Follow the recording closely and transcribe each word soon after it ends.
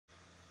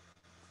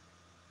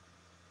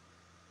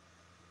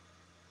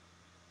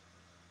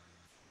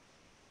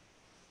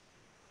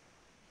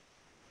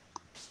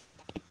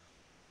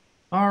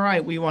All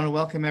right, we want to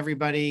welcome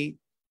everybody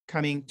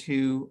coming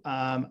to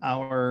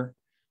our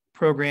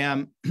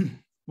program.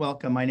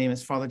 Welcome, my name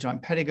is Father John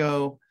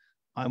Pedigo.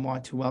 I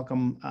want to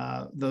welcome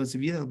those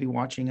of you that will be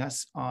watching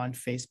us on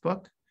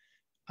Facebook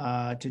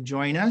to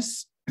join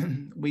us.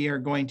 We are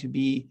going to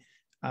be,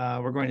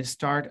 we're going to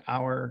start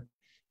our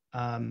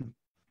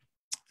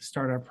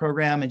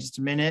program in just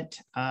a minute.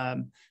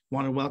 Want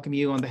to welcome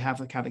you on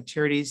behalf of Catholic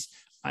Charities.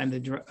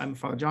 I'm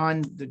Father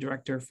John, the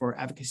Director for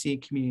Advocacy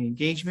and Community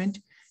Engagement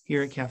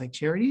here at Catholic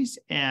Charities,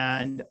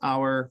 and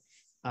our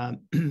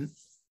the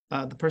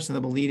person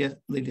that will lead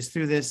us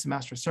through this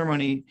Master of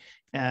Ceremony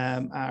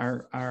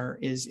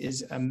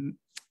is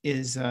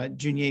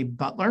Junier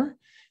Butler,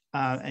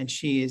 and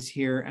she is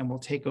here and will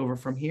take over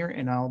from here,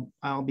 and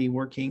I'll be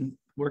working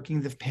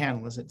the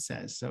panel as it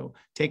says. So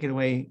take it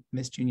away,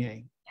 Miss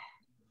Junier.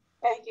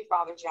 Thank you,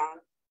 Father John.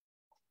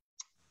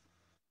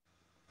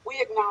 We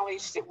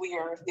acknowledge that we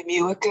are the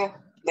Muica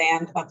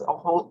land of the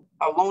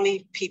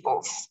Ohlone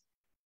peoples,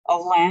 a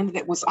land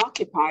that was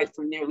occupied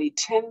for nearly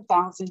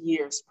 10,000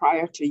 years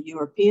prior to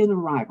European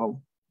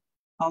arrival,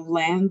 a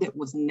land that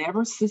was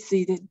never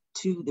seceded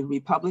to the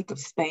Republic of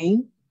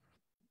Spain,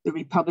 the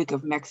Republic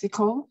of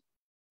Mexico,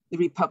 the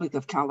Republic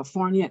of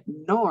California,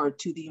 nor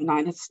to the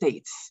United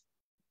States.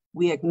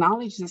 We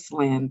acknowledge this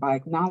land by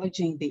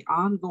acknowledging the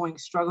ongoing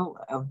struggle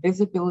of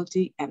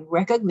visibility and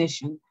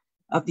recognition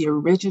of the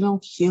original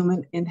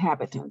human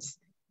inhabitants,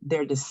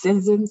 their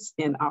descendants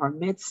in our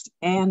midst,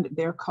 and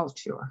their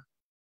culture.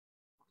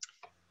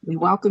 We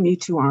welcome you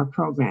to our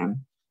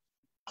program.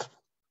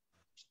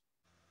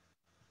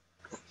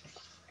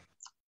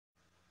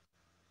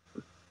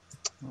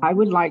 I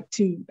would like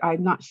to,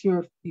 I'm not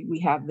sure if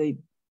we have do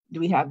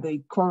we have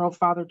the choral,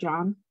 Father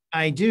John?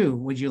 I do.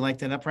 Would you like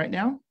that up right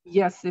now?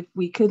 Yes, if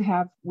we could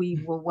have,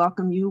 we will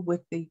welcome you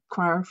with the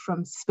choir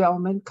from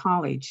Spelman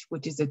College,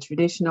 which is a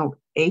traditional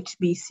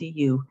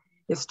HBCU,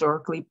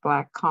 historically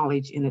Black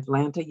college in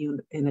Atlanta,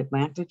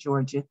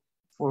 Georgia,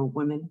 for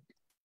women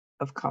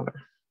of color.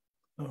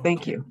 Okay.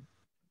 Thank you.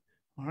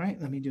 All right,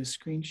 let me do a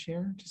screen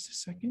share, just a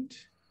second.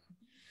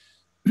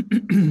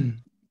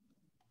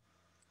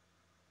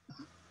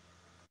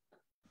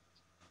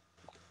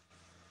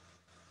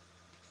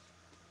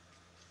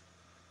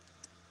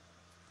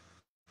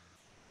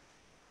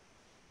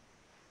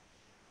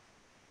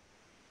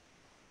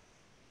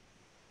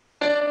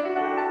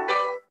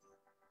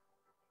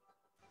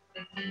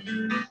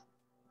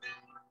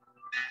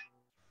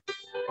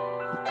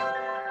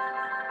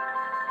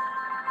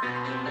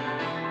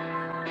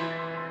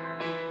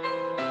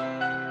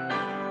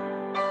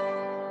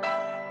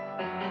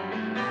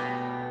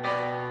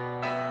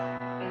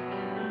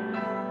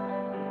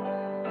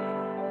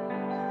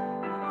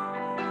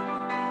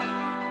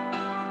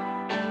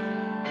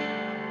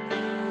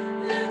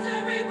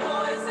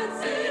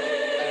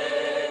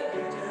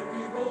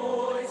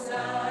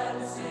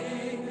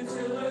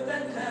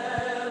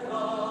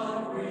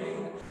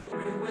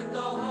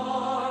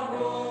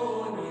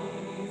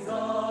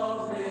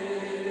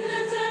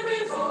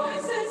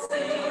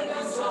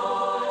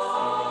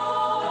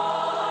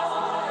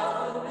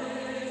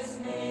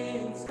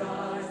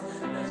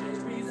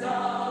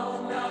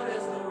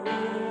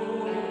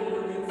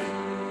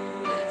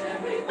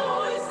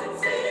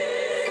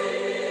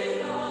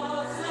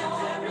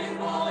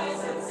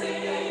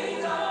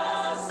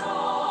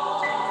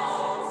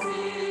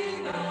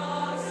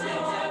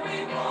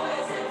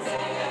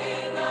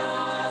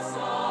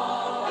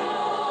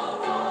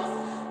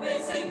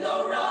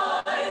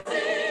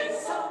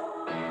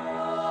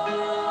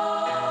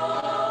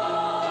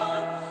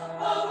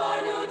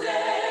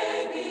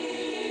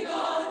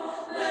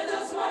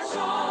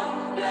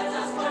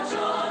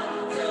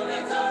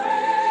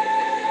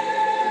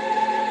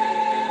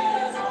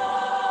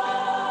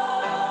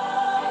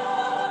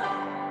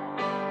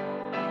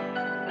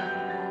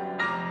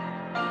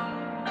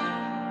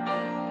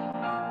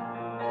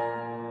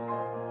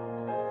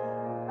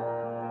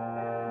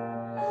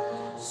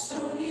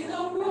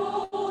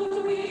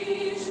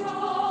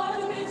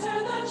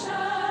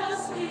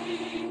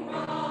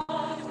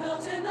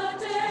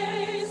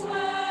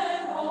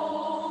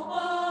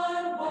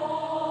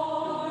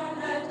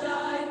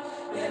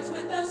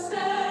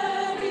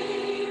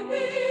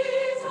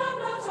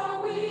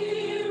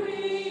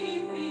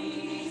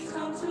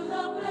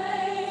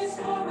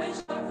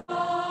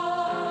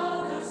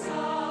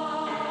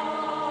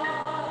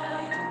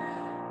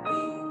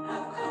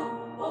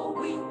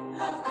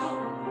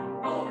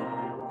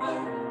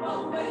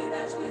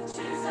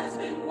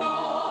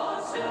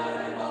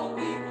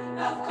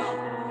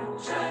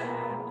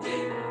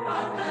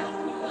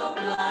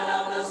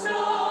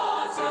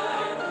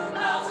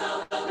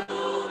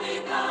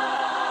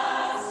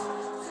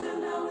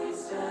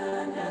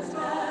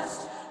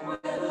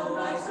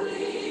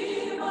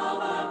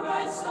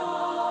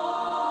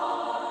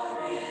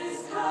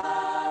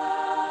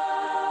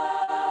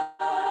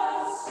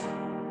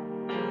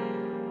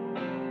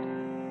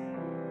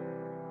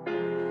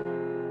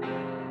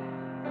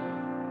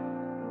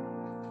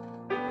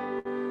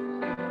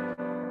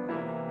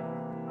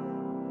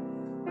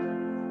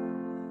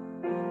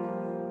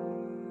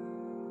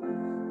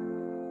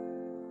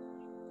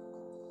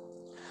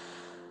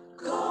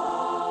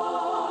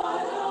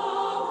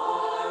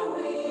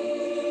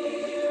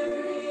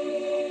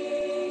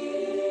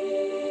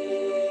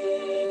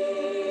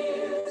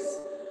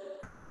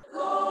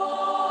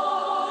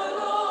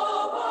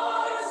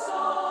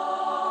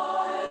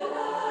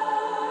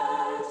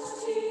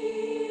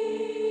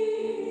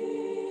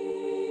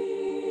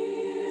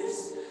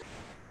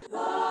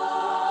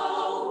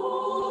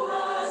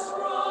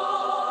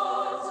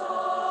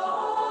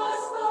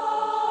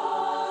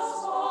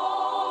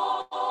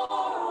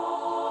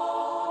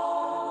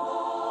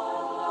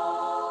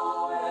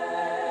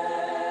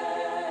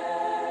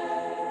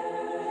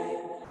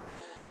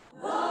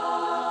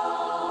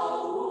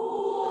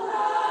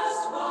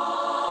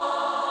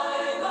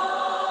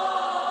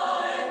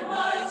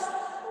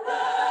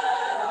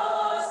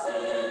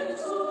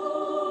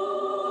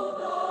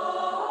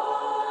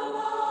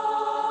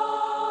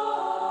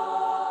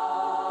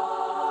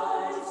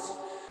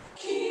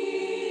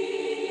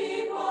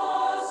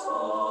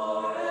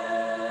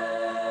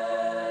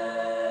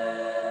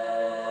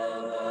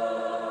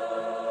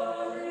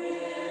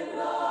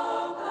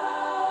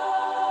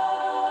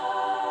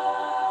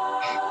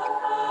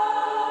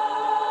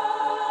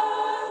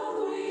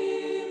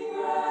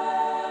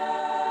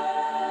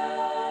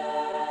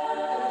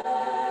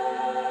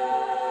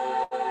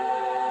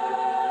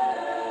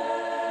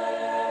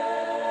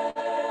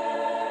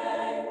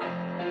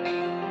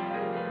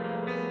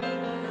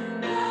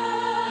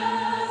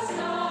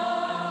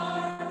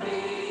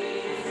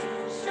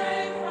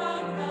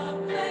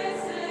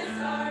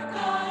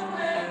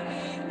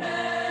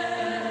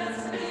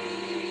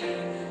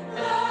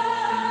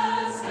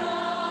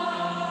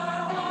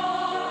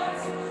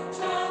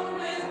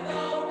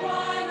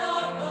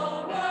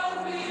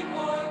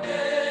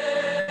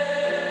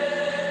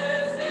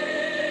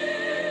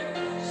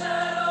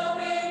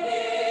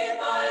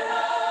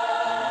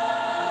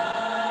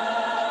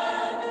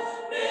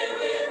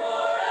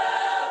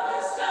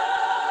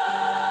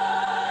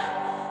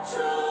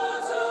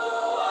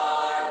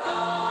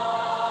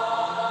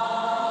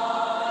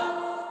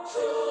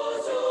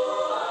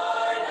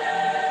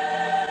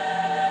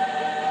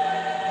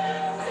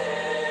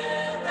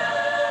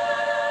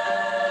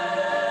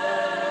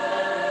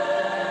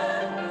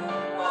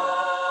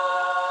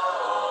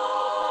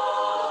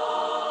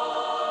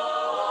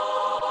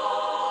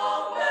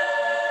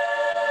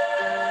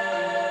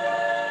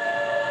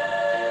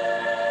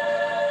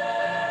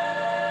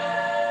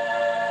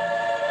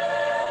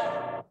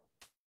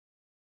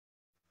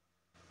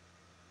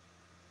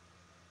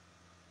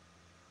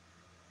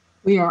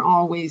 We are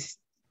always,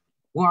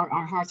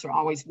 our hearts are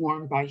always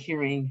warmed by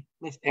hearing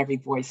Lift Every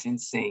Voice and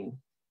Sing.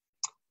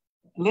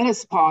 Let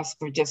us pause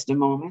for just a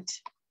moment.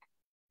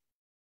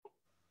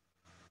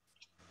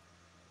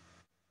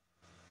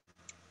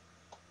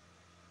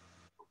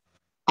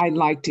 I'd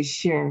like to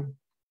share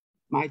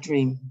my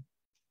dream.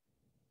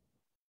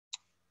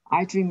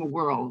 I dream a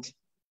world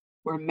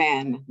where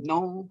man,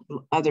 no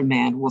other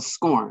man will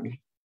scorn,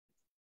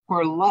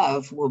 where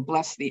love will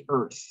bless the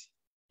earth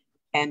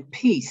and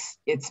peace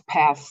its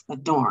paths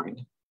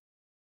adorn.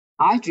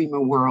 I dream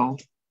a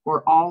world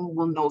where all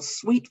will know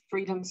sweet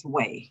freedom's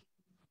way,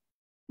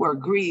 where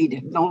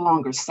greed no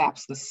longer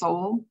saps the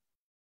soul,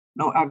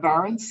 no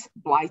avarice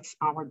blights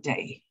our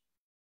day.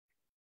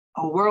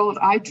 A world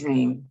I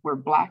dream where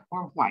Black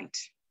or white,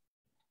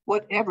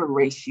 whatever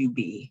race you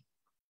be,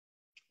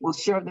 will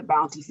share the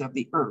bounties of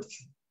the earth,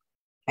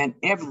 and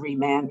every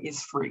man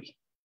is free.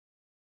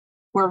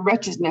 Where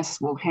wretchedness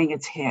will hang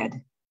its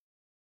head,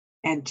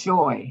 and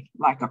joy,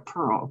 like a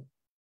pearl,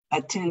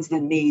 attends the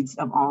needs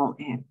of all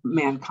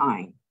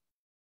mankind.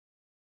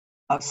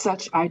 Of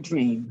such I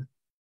dream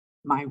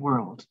my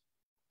world.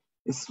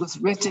 This was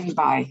written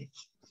by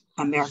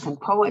American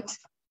poet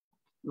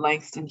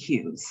Langston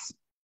Hughes.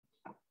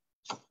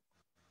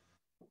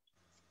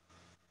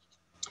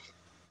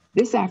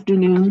 This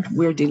afternoon,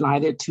 we're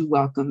delighted to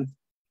welcome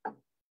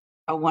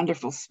a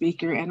wonderful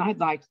speaker, and I'd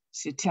like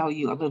to tell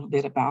you a little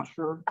bit about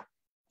her.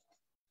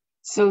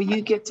 So you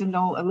get to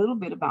know a little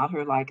bit about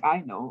her like I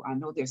know. I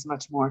know there's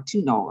much more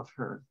to know of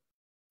her.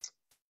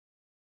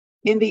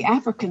 In the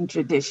African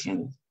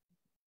tradition,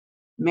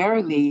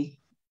 Merylee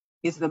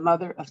is the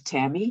mother of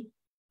Tammy,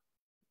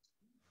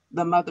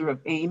 the mother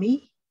of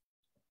Amy.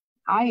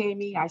 Hi,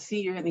 Amy, I see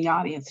you're in the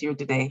audience here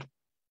today.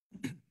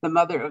 The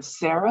mother of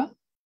Sarah,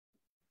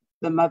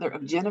 the mother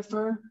of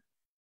Jennifer,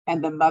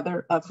 and the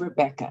mother of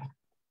Rebecca.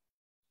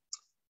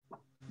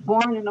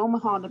 Born in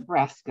Omaha,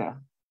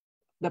 Nebraska,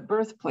 the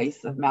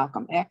birthplace of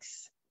Malcolm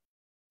X,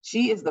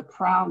 she is the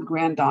proud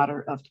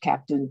granddaughter of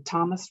Captain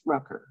Thomas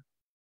Rucker,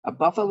 a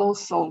Buffalo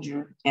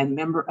soldier and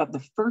member of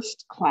the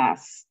first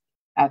class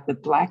at the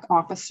Black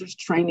Officers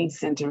Training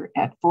Center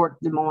at Fort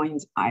Des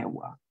Moines,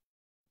 Iowa.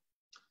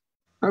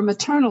 Her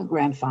maternal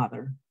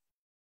grandfather,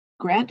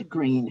 Grant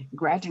Green,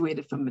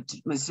 graduated from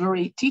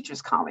Missouri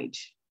Teachers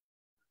College.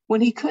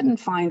 When he couldn't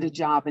find a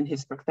job in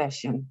his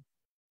profession,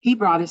 he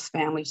brought his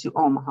family to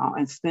Omaha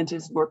and spent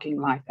his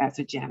working life as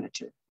a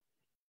janitor.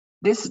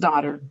 His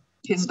daughter,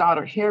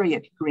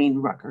 Harriet Green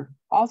Rucker,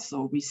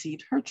 also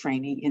received her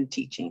training in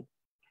teaching.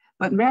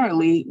 But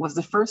Merylee was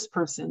the first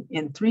person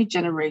in 3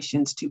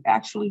 generations to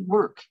actually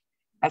work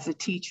as a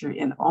teacher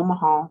in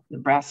Omaha,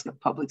 Nebraska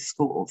public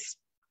schools.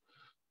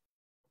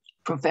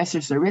 Professor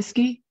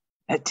Zarisky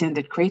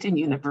attended Creighton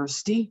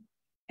University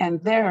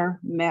and there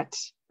met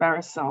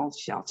Marisol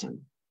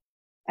Shelton.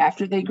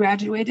 After they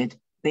graduated,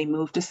 they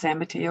moved to San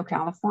Mateo,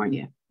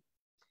 California.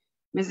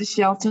 Mrs.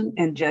 Shelton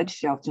and Judge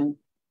Shelton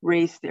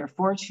raised their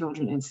 4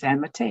 children in San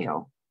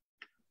Mateo,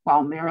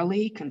 while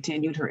Merylee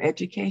continued her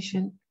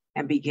education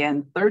and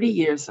began 30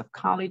 years of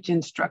college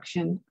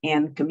instruction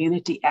and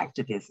community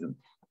activism.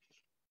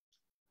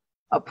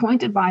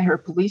 Appointed by her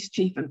police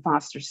chief in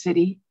Foster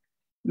City,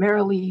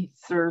 Merylee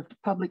served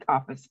public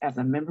office as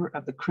a member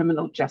of the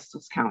Criminal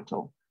Justice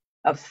Council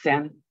of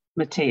San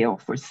Mateo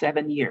for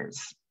 7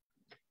 years.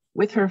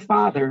 With her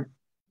father,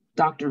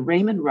 Dr.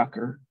 Raymond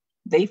Rucker,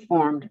 they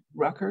formed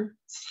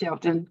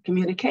Rucker-Shelton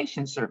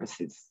Communication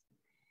Services.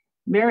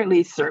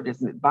 Merylee served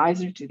as an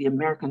advisor to the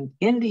American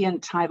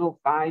Indian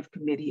Title V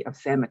Committee of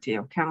San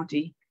Mateo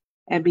County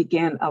and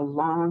began a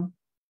long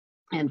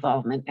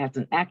involvement as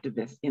an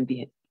activist in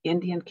the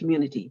Indian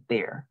community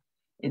there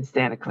in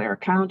Santa Clara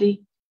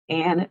County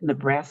and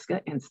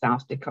Nebraska and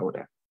South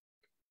Dakota.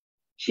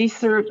 She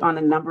served on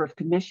a number of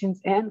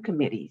commissions and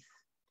committees: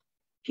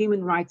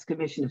 Human Rights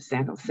Commission of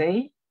San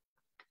Jose,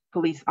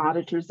 Police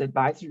Auditors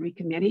Advisory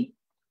Committee,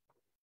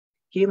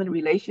 Human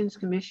Relations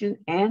Commission,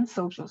 and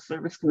Social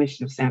Service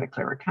Commission of Santa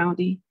Clara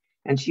County,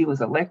 and she was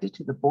elected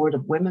to the Board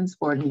of Women's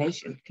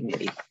Ordination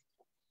Committee.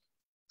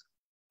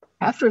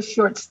 After a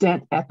short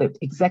stint as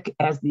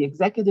the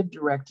executive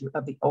director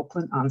of the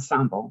Oakland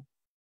Ensemble,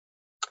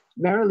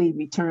 Merylee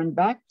returned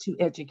back to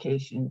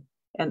education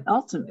and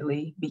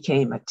ultimately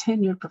became a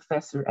tenured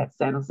professor at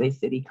San Jose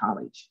City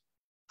College.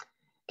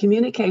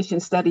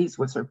 Communication studies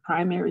was her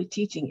primary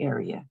teaching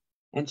area,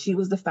 and she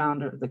was the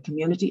founder of the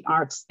Community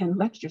Arts and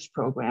Lectures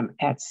program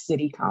at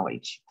City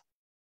College.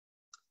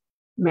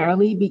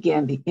 Merylee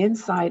began the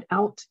Inside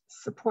Out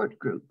support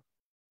group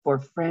for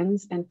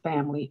friends and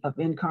family of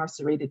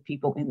incarcerated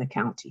people in the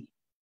county.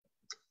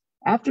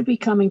 After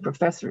becoming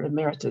professor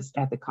emeritus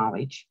at the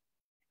college,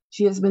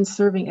 she has been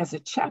serving as a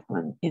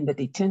chaplain in the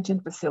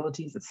detention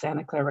facilities of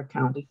Santa Clara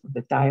County for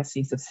the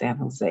Diocese of San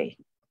Jose.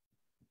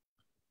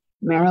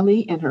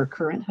 Merylee and her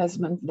current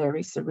husband,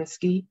 Larry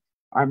Zarisky,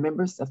 are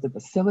members of the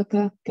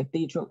Basilica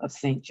Cathedral of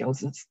St.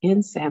 Joseph's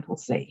in San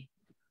Jose,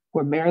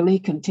 where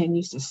Merylee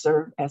continues to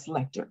serve as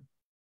lector.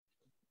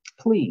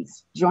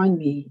 Please join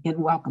me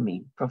in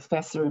welcoming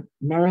Professor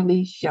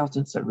Merylee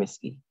Shelton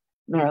Zarisky.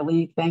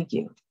 Merylee, thank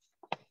you.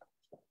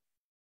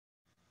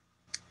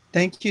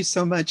 Thank you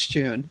so much,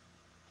 June.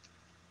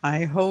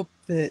 I hope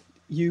that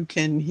you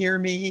can hear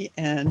me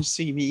and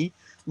see me.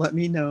 Let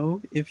me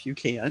know if you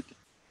can't.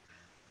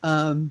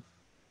 I'm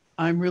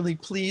really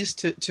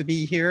pleased to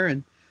be here,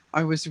 and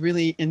I was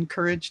really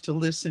encouraged to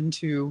listen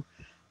to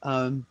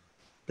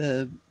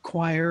the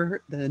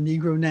choir, the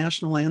Negro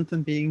National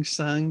Anthem being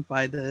sung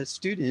by the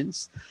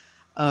students.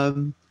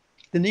 The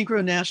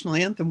Negro National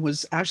Anthem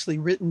was actually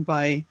written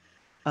by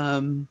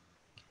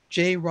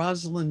J.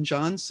 Rosalind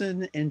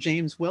Johnson and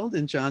James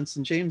Weldon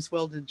Johnson. James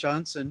Weldon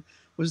Johnson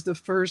was the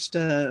first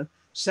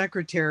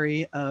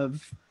secretary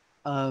of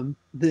the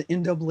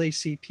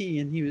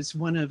NAACP, and he was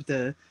one of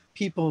the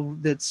people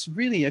that's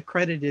really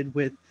accredited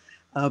with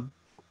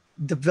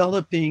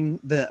developing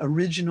the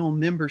original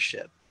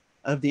membership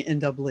of the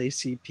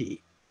NAACP.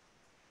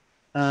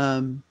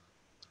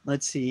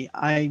 Let's see,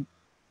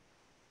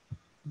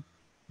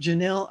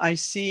 Janelle, I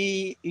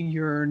see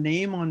your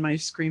name on my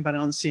screen, but I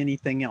don't see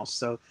anything else.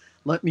 So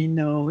let me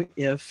know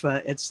if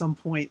at some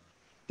point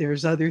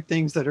there's other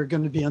things that are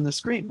going to be on the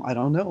screen. I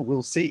don't know.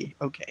 We'll see.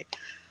 Okay.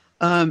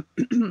 But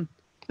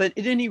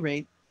at any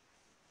rate,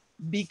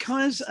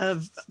 because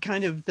of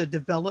kind of the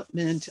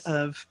development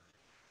of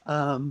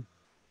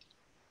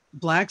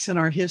Blacks in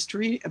our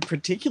history,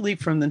 particularly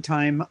from the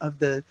time of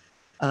the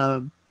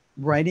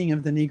writing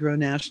of the Negro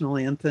National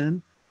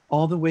Anthem,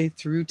 all the way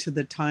through to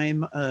the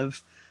time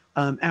of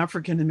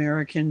African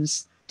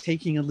Americans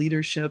taking a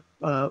leadership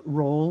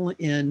role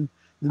in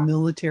the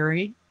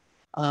military,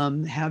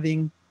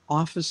 having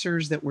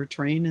officers that were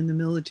trained in the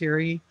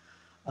military,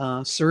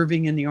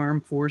 serving in the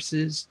armed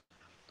forces.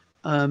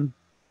 It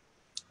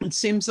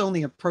seems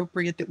only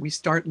appropriate that we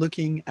start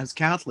looking as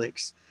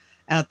Catholics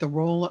at the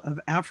role of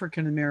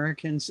African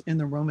Americans in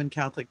the Roman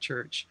Catholic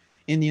Church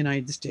in the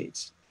United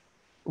States.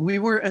 We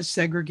were a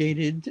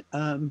segregated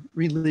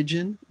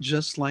religion,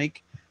 just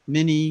like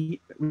many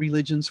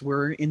religions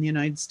were in the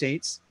United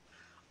States.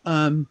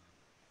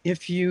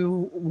 If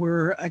you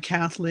were a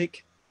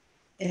Catholic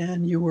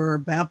and you were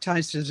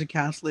baptized as a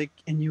Catholic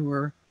and you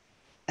were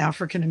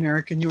African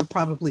American, you were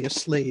probably a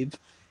slave,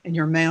 and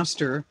your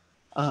master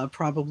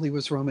probably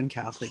was Roman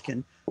Catholic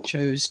and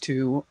chose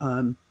to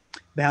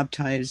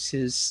baptize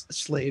his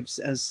slaves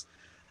as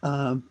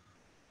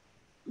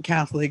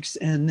Catholics,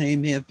 and they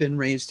may have been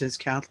raised as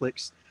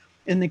Catholics.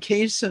 In the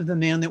case of the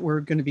man that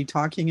we're going to be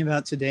talking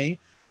about today,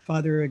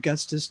 Father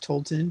Augustus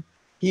Tolton,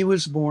 he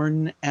was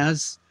born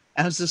as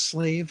a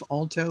slave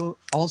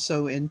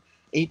also in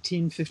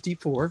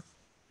 1854.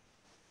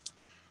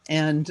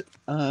 And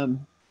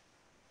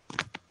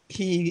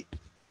he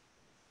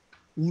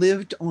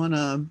lived on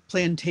a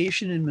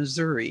plantation in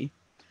Missouri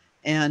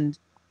and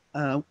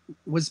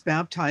was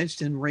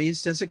baptized and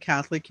raised as a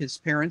Catholic. His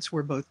parents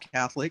were both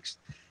Catholics,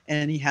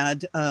 and he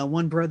had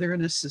one brother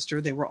and a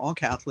sister. They were all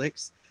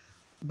Catholics.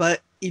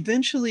 But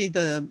eventually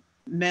the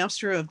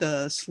master of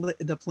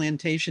the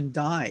plantation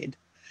died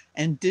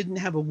and didn't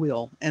have a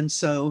will. And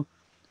so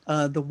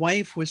the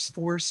wife was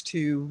forced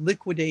to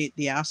liquidate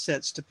the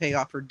assets to pay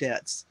off her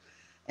debts.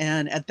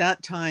 And at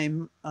that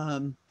time,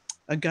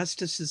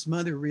 Augustus's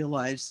mother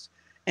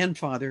and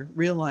father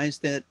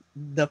realized that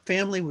the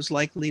family was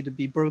likely to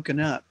be broken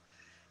up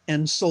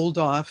and sold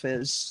off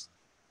as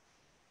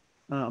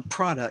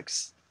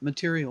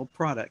material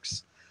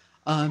products.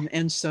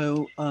 And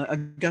so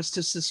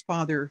Augustus's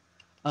father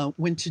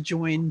went to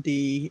join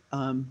the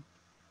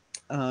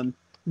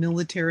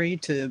military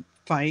to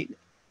fight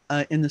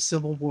in the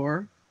Civil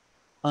War.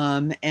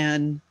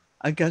 And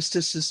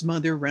Augustus's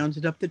mother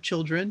rounded up the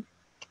children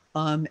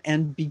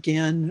and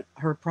began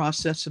her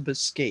process of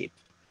escape.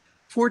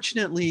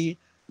 Fortunately,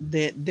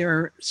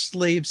 their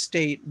slave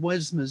state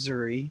was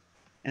Missouri,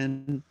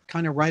 and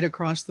kind of right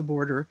across the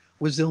border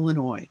was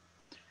Illinois.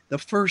 The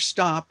first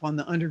stop on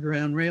the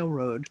Underground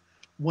Railroad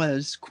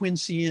was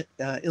Quincy,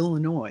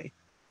 Illinois,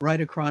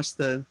 right across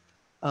the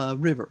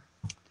river.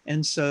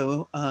 And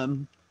so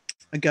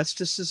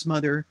Augustus's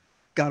mother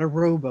got a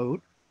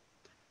rowboat,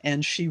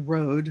 and she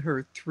rowed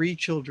her 3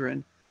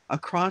 children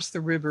across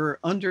the river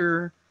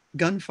under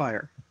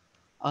gunfire,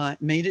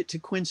 made it to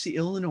Quincy,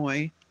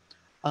 Illinois,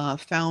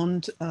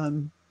 found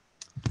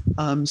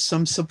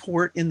some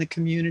support in the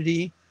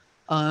community,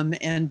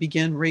 and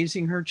began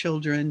raising her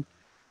children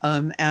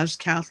as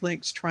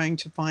Catholics, trying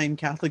to find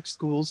Catholic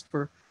schools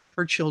for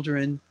her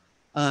children.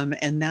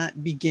 And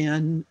that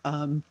began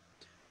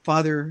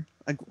Father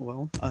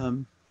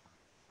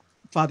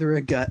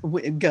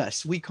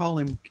Gus. We call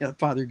him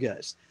Father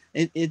Gus.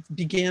 It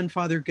began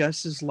Father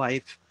Gus's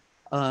life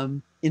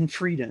in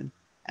freedom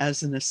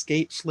as an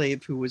escaped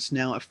slave who was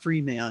now a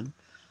free man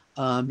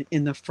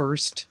in the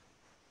first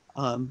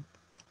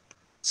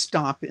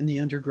stop in the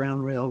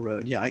Underground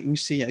Railroad. Yeah, you can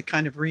see a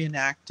kind of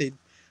reenacted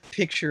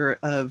picture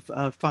of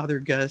Father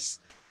Gus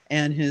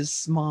and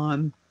his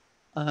mom.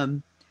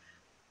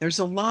 There's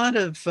a lot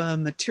of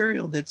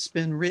material that's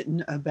been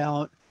written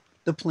about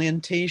the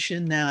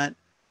plantation that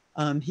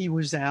he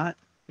was at.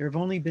 There have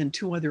only been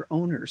 2 other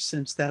owners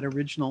since that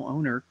original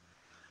owner.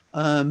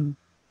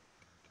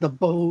 The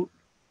boat,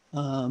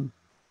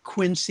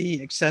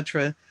 Quincy,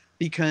 etc.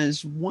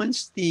 Because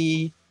once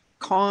the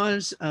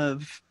cause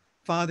of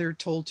Father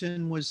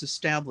Tolton was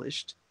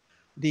established,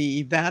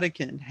 the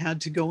Vatican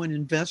had to go and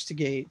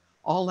investigate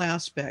all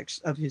aspects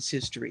of his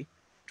history.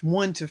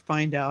 One, to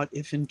find out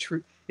if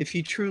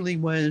he truly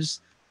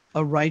was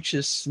a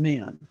righteous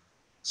man.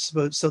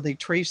 So they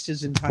traced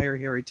his entire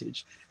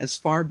heritage as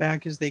far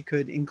back as they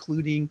could,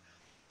 including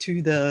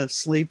to the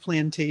slave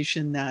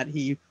plantation that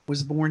he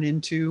was born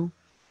into,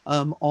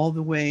 all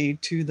the way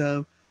to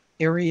the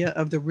area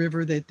of the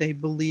river that they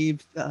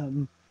believe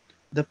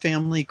the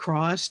family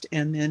crossed,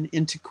 and then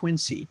into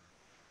Quincy,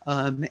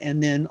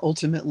 and then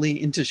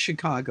ultimately into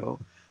Chicago,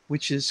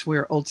 which is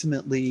where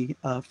ultimately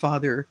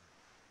Father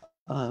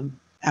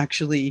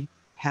actually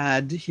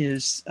had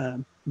his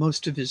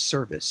most of his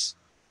service.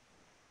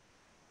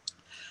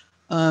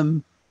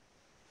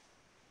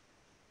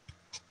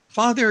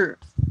 Father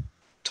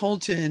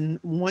Tolton,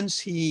 once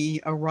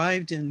he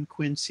arrived in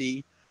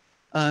Quincy,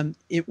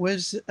 it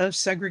was a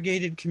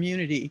segregated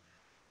community,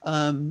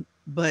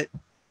 but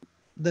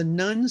the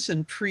nuns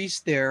and priests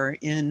there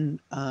in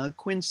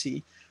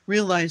Quincy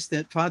realized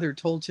that Father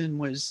Tolton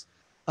was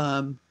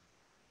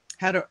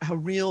had a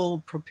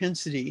real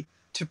propensity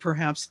to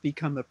perhaps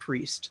become a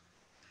priest.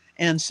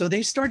 And so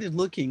they started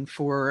looking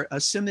for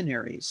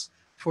seminaries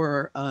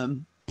for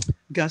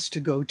Gus to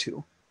go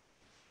to.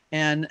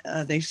 And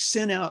they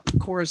sent out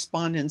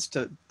correspondence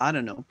to, I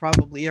don't know,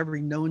 probably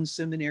every known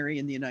seminary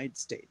in the United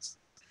States.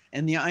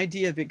 And the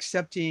idea of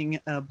accepting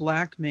a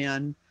Black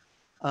man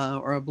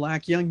or a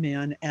Black young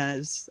man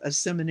as a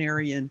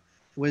seminarian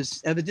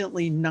was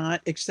evidently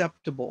not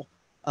acceptable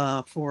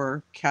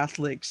for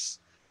Catholics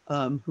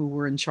who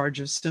were in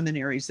charge of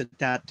seminaries at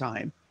that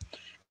time.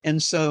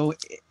 And so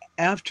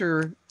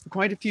after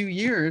quite a few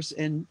years,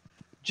 and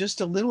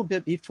just a little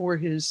bit before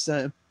his,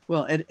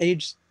 at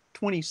age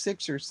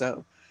 26 or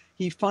so,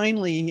 he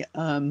finally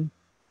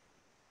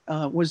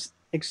was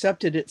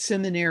accepted at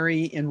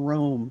seminary in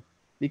Rome,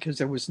 because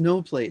there was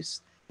no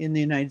place in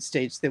the United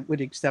States that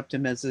would accept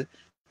him as a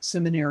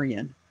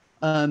seminarian.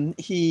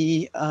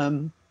 He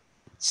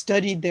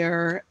studied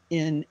there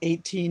in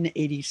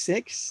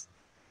 1886,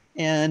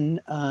 and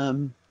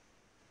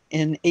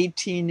in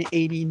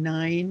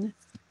 1889,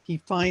 he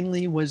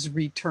finally was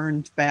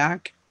returned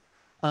back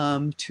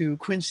to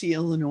Quincy,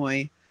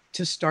 Illinois,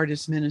 to start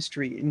his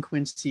ministry in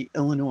Quincy,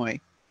 Illinois.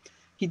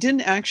 He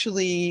didn't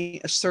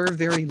actually serve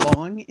very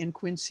long in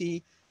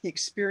Quincy. He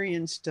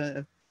experienced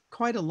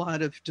quite a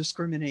lot of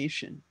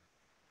discrimination.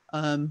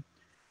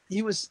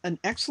 He was an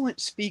excellent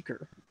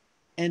speaker,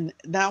 and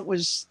that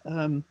was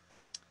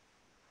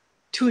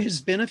to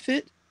his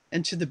benefit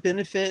and to the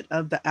benefit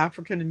of the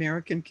African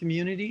American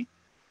community,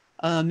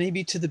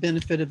 maybe to the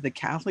benefit of the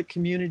Catholic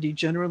community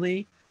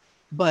generally.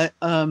 But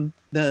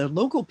the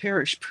local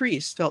parish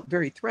priest felt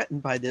very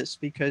threatened by this,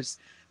 because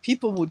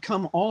people would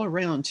come all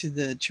around to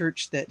the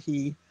church that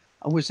he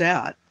was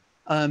at,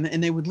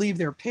 and they would leave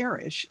their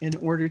parish in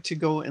order to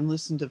go and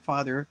listen to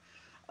Father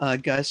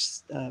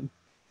Gus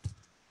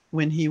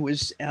when he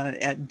was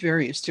at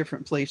various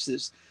different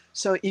places.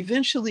 So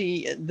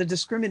eventually the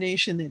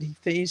discrimination that he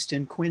faced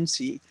in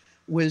Quincy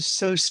was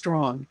so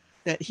strong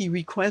that he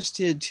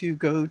requested to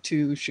go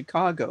to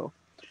Chicago.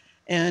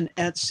 And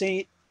at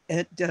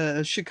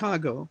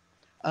Chicago,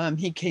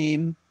 he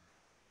came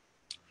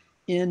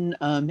in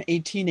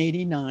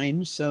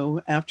 1889,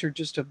 so after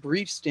just a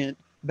brief stint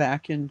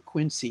back in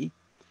Quincy.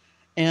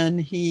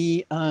 And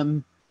he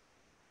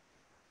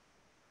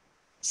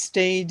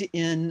stayed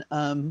in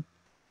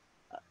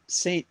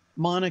St.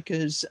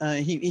 Monica's.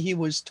 He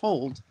was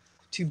told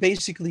to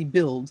basically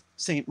build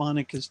St.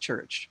 Monica's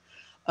Church.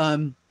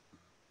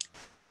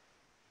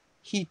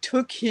 He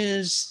took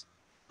his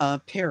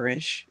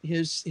parish,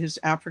 his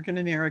African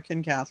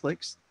American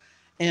Catholics,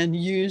 and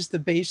used the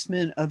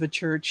basement of a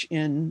church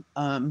in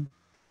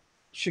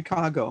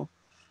Chicago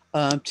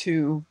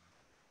to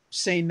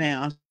say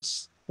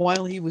Mass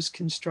while he was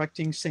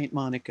constructing St.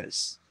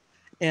 Monica's.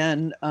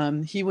 And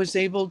he was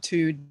able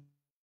to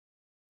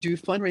do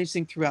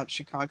fundraising throughout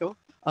Chicago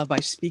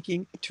by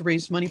speaking to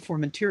raise money for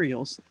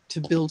materials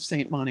to build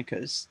St.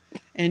 Monica's.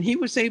 And he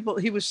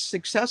was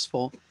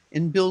successful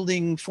in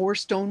building 4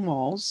 stone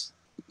walls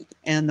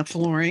and the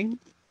flooring,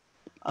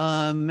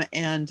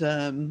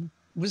 and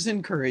was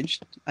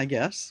encouraged, I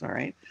guess. All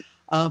right.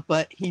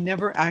 But he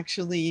never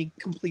actually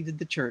completed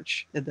the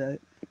church.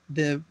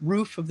 The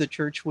roof of the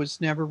church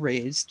was never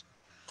raised.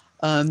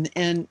 So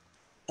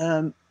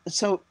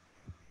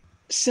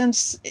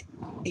since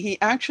he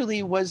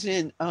actually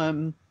wasn't,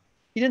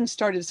 he didn't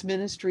start his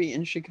ministry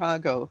in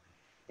Chicago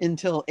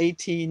until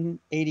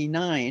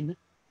 1889.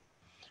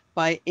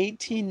 By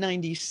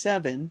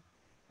 1897,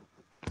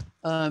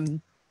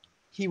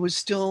 he was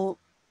still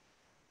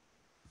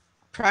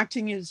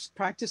practicing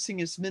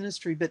his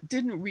ministry, but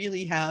didn't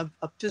really have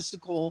a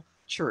physical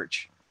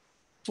church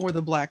for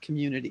the Black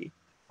community.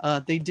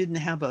 They didn't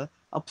have a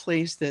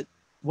place that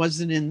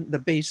wasn't in the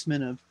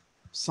basement of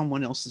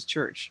someone else's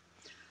church.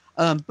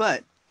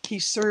 But he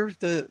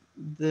served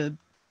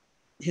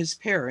his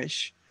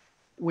parish,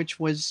 which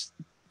was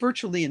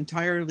virtually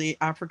entirely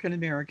African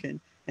American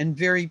and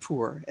very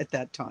poor at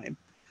that time.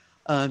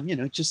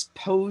 Just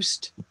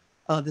post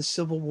the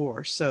Civil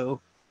War. So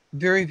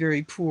very,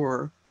 very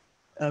poor,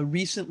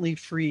 recently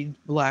freed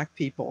Black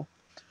people.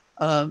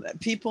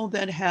 People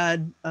that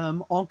had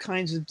all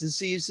kinds of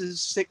diseases,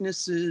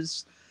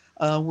 sicknesses,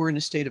 were in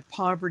a state of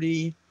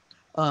poverty.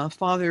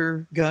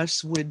 Father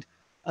Gus would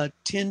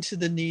tend to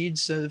the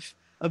needs of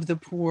the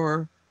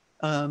poor,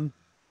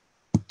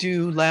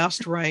 do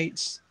last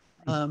rites,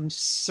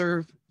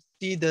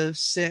 see the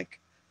sick,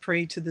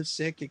 pray to the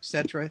sick,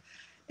 etc.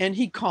 And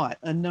he caught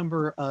a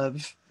number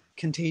of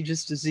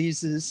contagious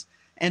diseases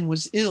and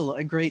was ill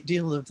a great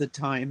deal of the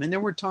time. And there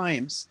were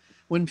times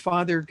when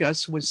Father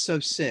Gus was so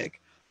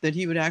sick that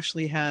he would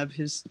actually have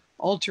his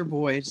altar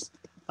boys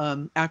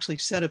actually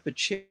set up a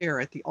chair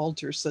at the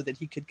altar so that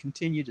he could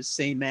continue to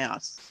say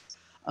Mass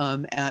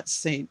at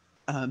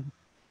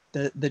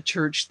the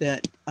church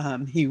that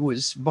he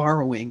was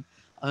borrowing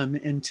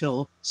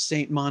until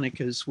St.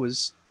 Monica's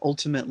was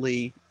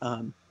ultimately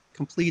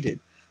completed.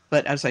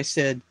 But as I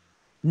said,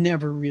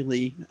 never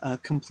really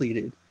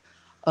completed.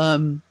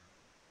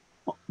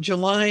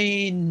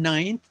 July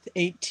 9th,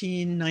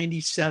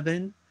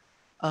 1897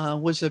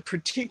 was a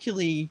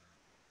particularly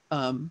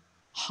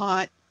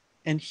hot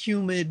and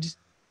humid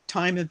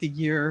time of the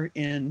year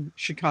in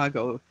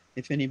Chicago.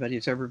 If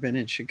anybody's ever been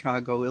in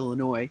Chicago,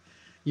 Illinois,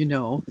 you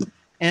know.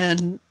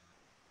 And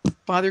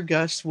Father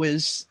Gus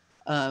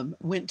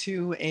went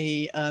to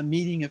a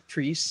meeting of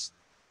priests,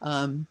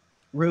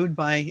 rode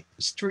by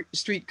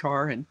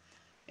streetcar, and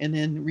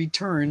then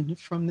returned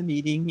from the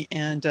meeting.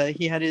 And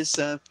he had his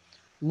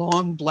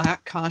long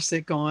black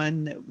cassock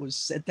on. That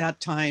was, at that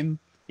time,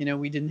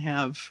 we didn't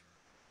have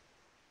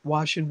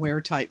wash and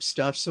wear type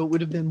stuff, so it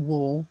would have been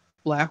wool,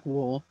 black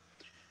wool.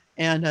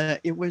 And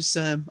it was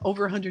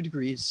over 100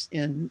 degrees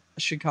in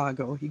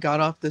Chicago. He got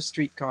off the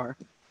streetcar,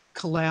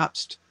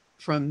 collapsed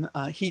from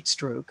heat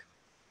stroke,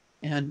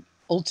 and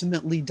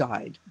ultimately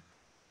died.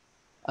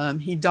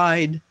 He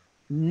died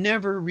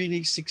never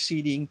really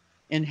succeeding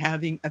in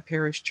having a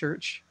parish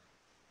church,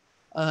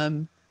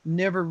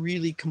 never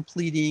really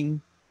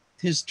completing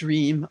his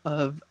dream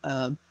of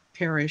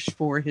parish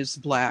for his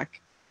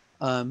Black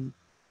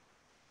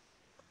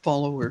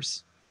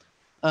followers.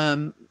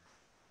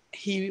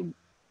 He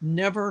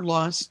never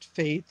lost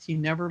faith. He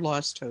never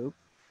lost hope.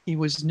 He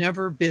was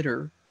never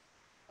bitter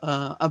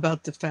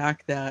about the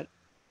fact that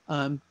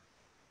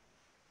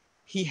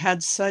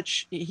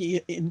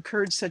he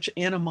incurred such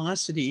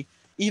animosity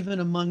even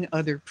among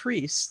other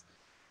priests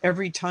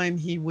every time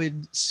he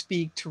would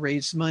speak to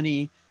raise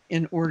money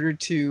in order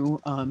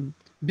to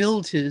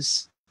build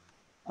his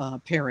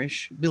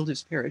parish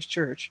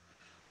church,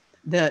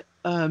 that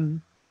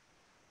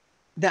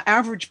the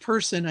average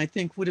person, I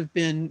think, would have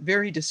been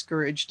very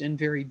discouraged and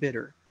very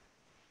bitter.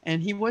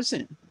 And he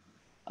wasn't.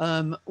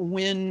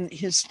 When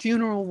his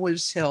funeral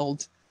was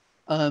held,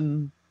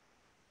 the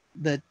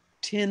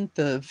 10th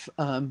of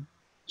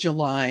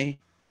July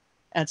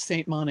at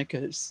St.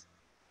 Monica's,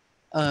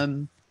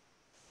 there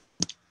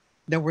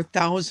were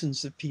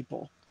thousands of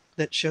people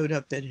that showed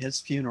up at his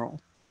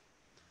funeral.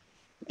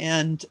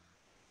 And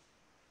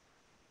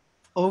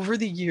over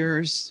the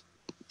years,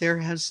 there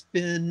has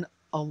been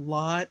a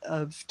lot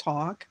of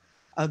talk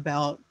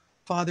about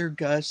Father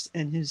Gus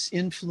and his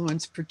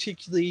influence,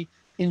 particularly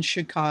in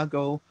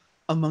Chicago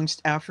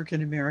amongst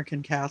African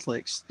American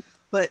Catholics.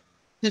 But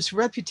his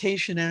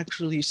reputation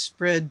actually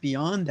spread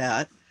beyond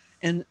that.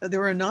 And there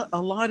were a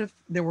lot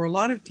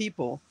of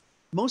people,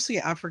 mostly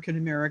African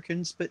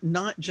Americans, but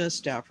not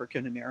just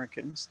African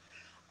Americans.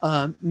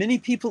 Many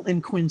people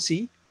in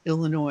Quincy,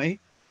 Illinois,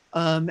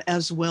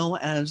 as well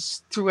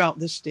as throughout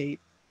the state,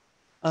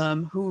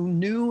 who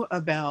knew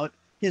about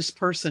his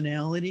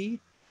personality,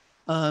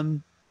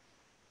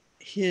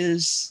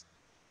 his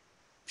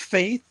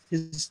faith,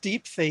 his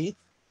deep faith,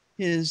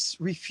 his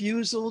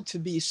refusal to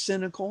be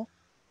cynical.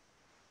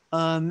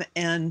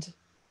 And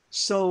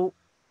so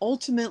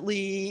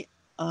ultimately,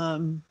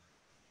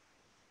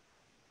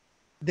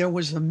 there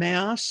was a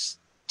mass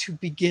to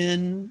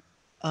begin.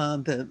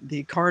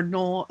 The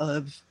Cardinal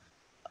of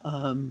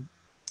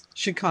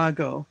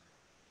Chicago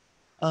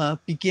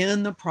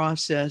began the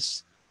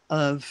process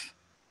of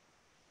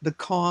the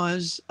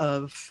cause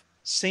of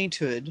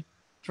sainthood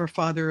for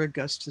Father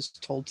Augustus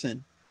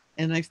Tolton.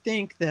 And I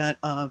think that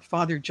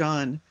Father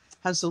John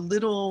has a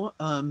little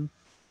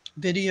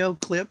video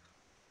clip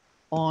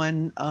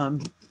on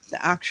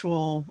the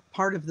actual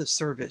part of the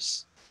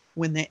service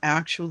when they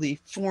actually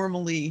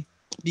formally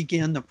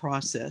began the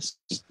process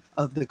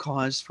of the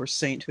cause for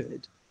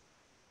sainthood.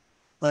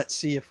 Let's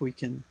see if we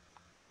can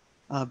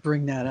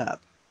bring that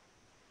up.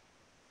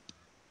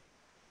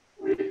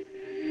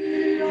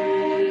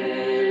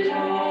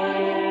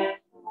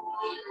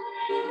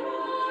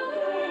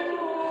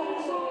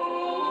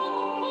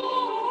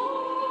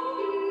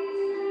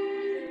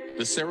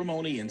 The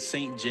ceremony in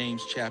St.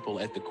 James Chapel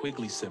at the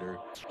Quigley Center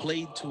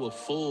played to a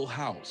full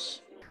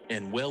house,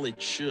 and well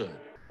it should.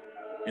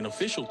 In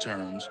official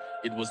terms,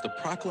 it was the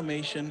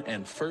proclamation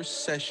and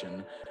first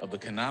session of the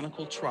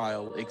canonical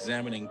trial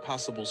examining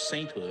possible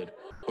sainthood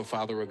for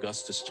Father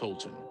Augustus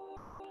Tolton.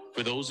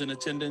 For those in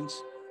attendance,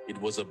 it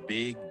was a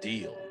big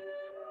deal.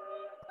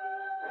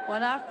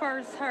 When I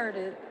first heard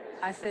it,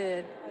 I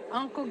said,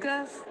 Uncle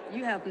Gus,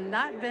 you have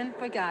not been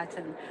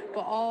forgotten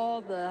for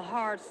all the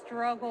hard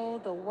struggle,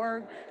 the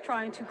work,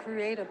 trying to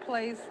create a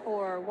place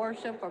for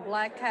worship for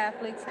Black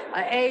Catholics,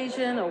 an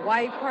Asian, a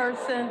white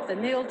person to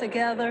kneel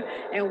together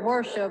and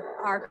worship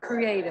our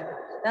Creator.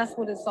 That's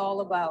what it's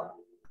all about.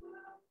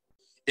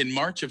 In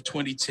March of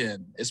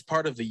 2010, as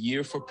part of the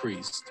Year for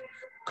Priests,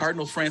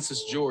 Cardinal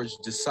Francis George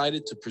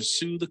decided to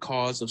pursue the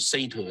cause of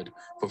sainthood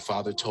for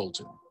Father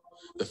Tolton,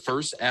 the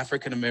first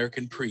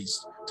African-American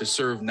priest to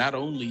serve not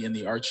only in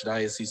the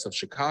Archdiocese of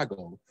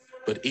Chicago,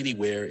 but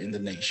anywhere in the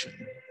nation.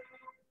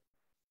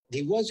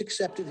 He was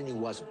accepted and he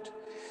wasn't.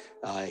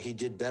 He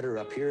did better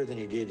up here than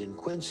he did in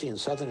Quincy in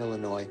Southern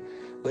Illinois,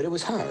 but it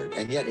was hard.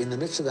 And yet in the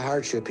midst of the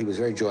hardship, he was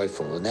very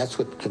joyful. And that's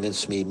what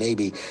convinced me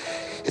maybe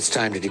it's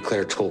time to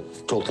declare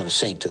Tolton a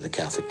saint to the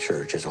Catholic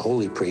Church as a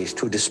holy priest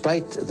who,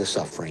 despite the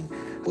suffering,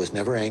 was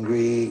never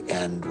angry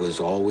and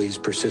was always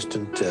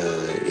persistent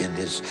in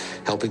his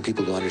helping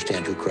people to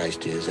understand who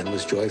Christ is, and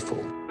was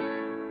joyful.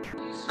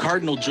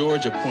 Cardinal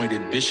George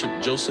appointed Bishop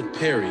Joseph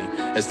Perry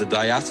as the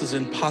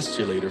diocesan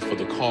postulator for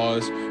the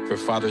cause for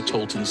Father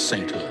Tolton's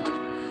sainthood,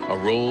 a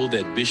role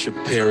that Bishop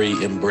Perry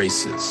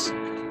embraces.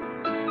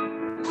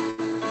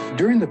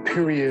 During the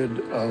period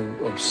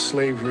of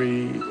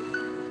slavery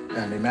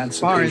and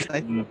emancipation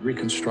and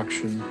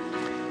Reconstruction,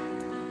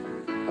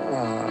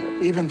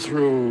 even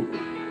through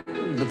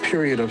the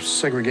period of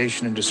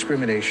segregation and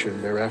discrimination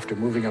thereafter,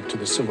 moving up to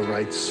the civil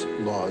rights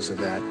laws and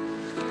that,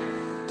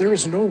 there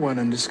is no one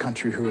in this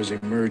country who has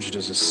emerged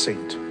as a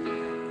saint.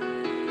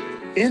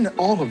 In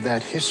all of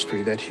that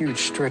history, that huge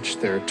stretch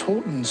there,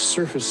 Tolton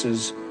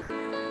surfaces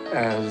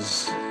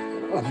as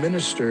a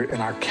minister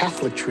in our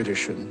Catholic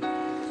tradition,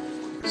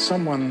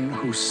 someone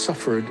who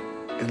suffered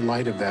in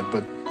light of that,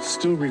 but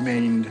still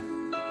remained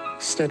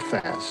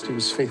steadfast. He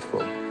was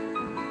faithful.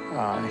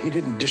 He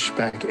didn't dish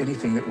back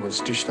anything that was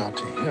dished out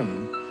to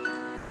him.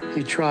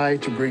 He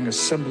tried to bring a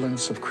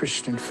semblance of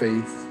Christian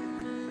faith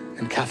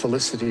and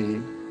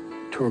Catholicity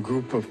to a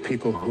group of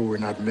people who were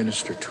not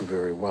ministered to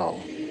very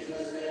well.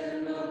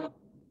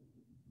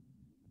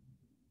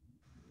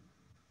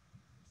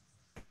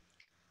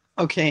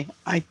 Okay,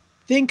 I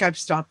think I've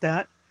stopped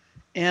that.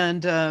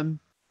 And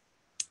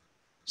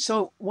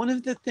so one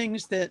of the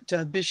things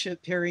that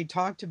Bishop Perry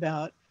talked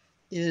about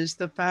is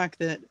the fact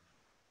that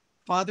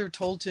Father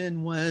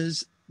Tolton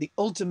was the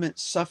ultimate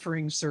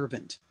suffering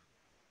servant.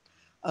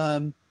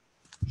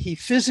 He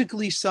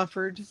physically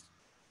suffered.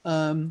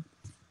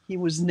 He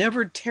was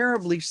never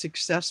terribly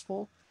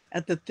successful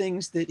at the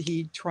things that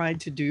he tried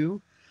to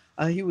do.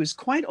 He was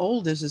quite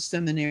old as a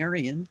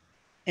seminarian,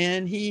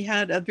 and he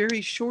had a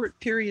very short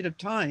period of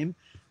time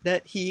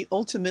that he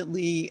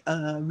ultimately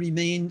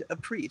remained a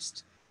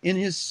priest. In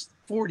his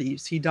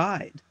 40s, he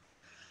died.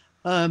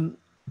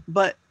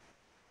 But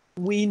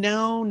we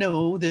now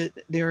know that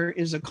there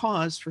is a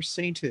cause for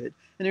sainthood,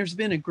 and there's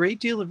been a great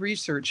deal of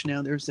research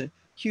now. There's a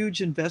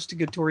huge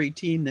investigatory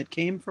team that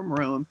came from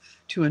Rome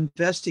to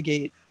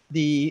investigate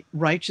the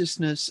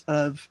righteousness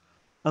of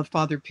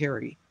Father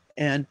Perry.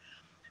 And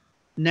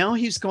now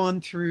he's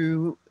gone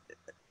through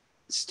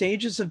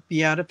stages of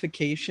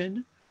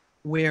beatification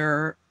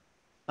where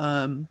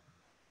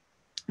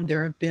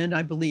there have been,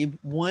 I believe,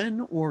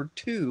 1 or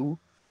 2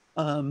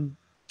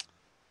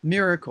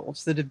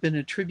 miracles that have been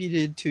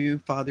attributed to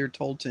Father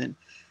Tolton.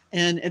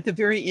 And at the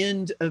very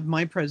end of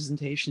my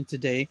presentation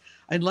today,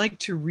 I'd like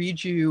to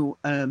read you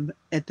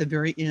at the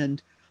very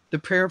end the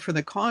prayer for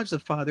the cause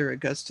of Father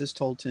Augustus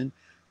Tolton,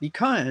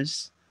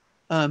 because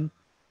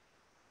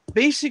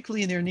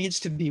basically there needs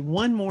to be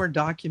one more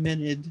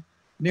documented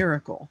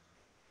miracle,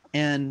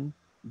 and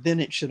then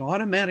it should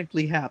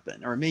automatically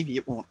happen, or maybe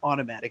it won't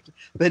automatically,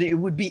 but it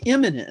would be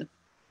imminent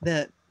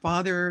that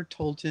Father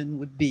Tolton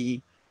would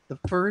be the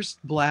first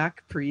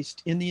Black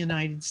priest in the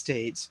United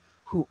States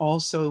who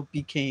also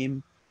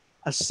became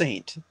a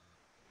saint.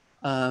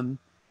 And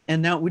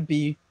that would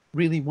be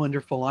really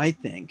wonderful, I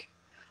think,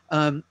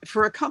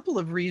 for a couple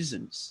of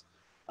reasons.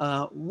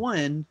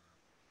 One,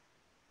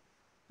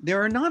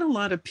 there are not a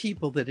lot of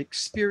people that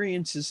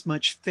experience as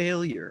much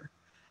failure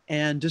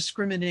and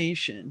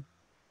discrimination.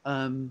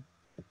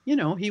 You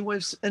know, he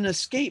was an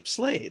escaped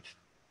slave,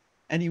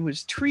 and he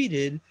was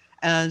treated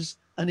as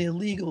an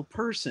illegal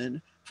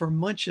person for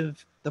much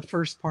of the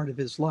first part of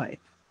his life.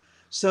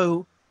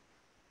 So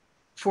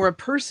for a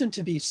person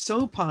to be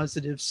so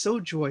positive, so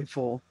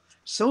joyful,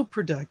 so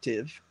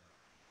productive,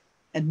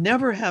 and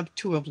never have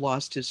to have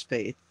lost his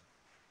faith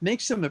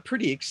makes him a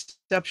pretty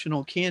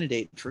exceptional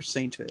candidate for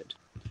sainthood.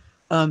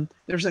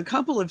 There's a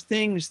couple of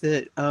things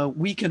that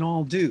we can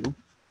all do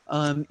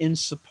in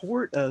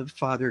support of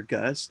Father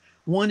Gus.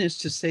 One is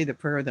to say the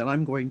prayer that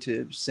I'm going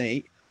to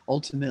say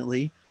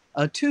ultimately.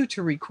 2,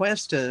 to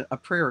request a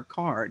prayer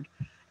card.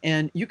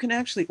 And you can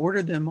actually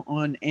order them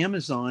on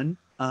Amazon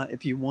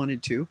if you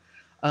wanted to.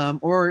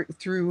 or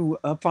through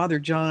Father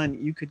John,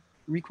 you could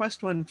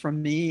request one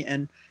from me,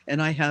 and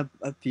I have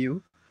a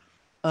few.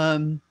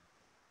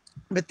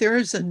 But there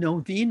is a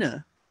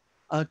novena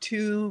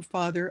to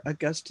Father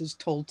Augustus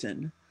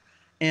Tolton,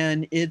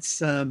 and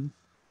it's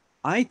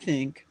I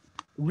think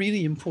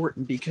really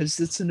important because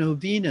it's a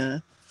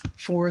novena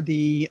for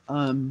the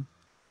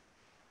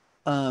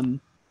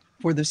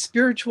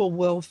spiritual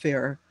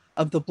welfare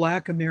of the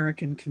Black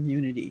American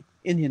community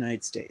in the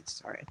United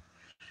States. All right.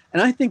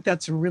 And I think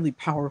that's a really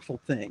powerful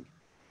thing.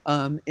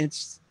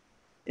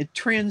 It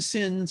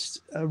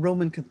transcends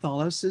Roman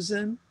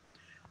Catholicism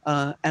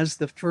as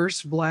the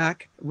first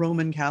Black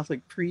Roman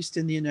Catholic priest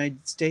in the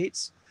United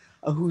States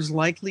who's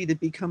likely to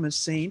become a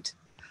saint.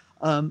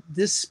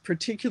 This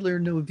particular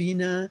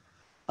novena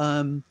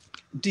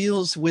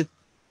deals with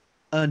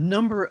a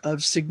number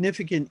of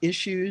significant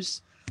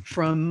issues,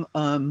 from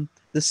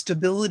the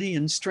stability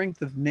and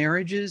strength of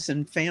marriages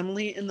and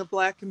family in the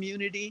Black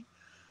community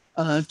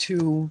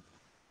to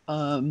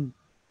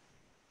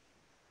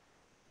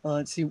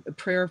let's see, a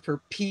prayer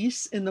for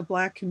peace in the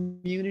Black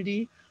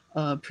community,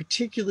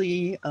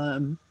 particularly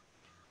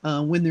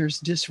when there's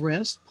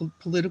disrest,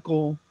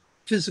 political,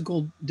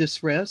 physical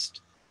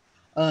disrest.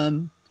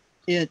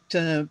 It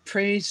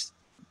prays,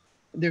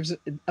 there's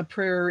a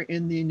prayer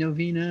in the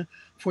novena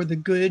for the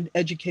good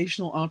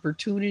educational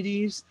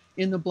opportunities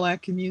in the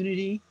Black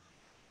community.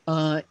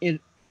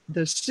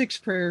 The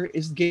sixth prayer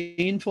is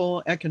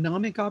gainful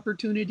economic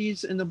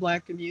opportunities in the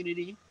Black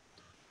community.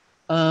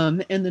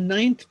 And the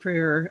ninth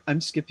prayer,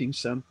 I'm skipping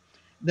some.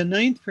 The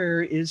ninth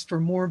prayer is for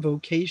more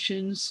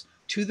vocations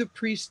to the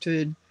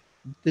priesthood,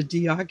 the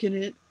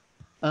diaconate,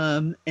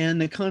 and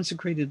the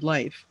consecrated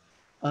life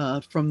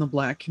from the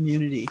Black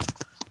community.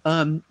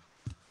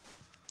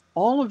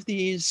 All of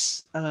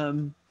these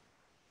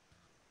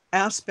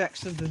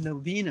aspects of the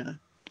novena,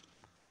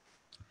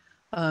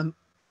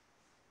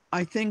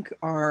 I think,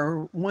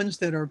 are ones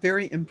that are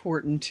very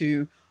important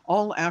to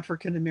all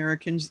African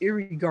Americans,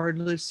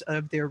 irregardless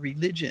of their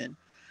religion.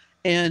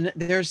 And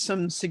there's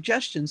some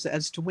suggestions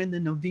as to when the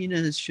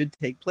novenas should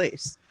take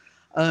place.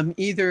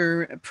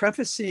 Either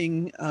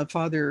prefacing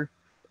Father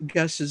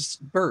Gus's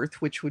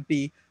birth, which would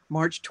be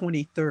March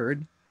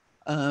 23rd,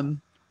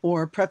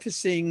 or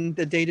prefacing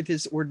the date of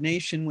his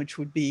ordination, which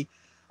would be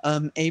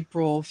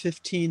April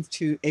 15th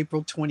to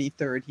April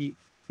 23rd.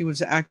 He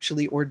was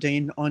actually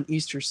ordained on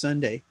Easter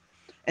Sunday.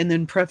 And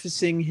then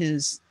prefacing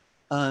his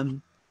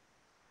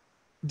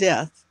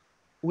death,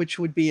 which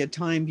would be a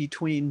time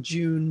between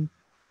June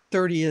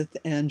 30th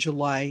and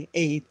July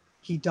 8th.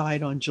 He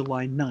died on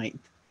July 9th.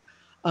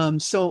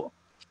 So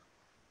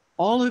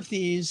all of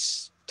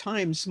these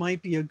times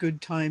might be a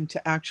good time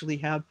to actually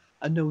have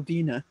a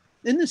novena.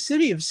 In the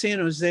city of San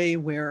Jose,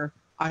 where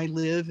I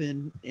live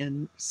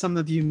and some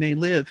of you may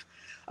live,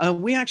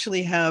 we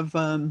actually have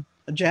a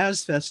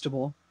jazz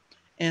festival.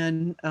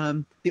 And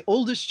the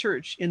oldest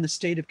church in the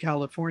state of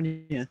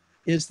California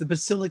is the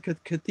Basilica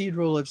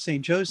Cathedral of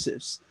St.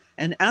 Joseph's.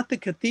 And at the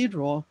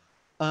cathedral,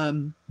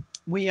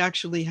 we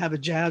actually have a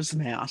jazz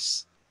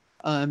mass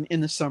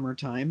in the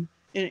summertime.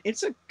 And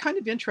it's a kind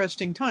of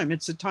interesting time.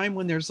 It's a time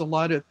when there's a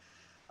lot of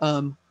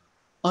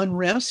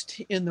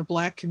unrest in the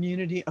Black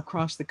community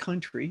across the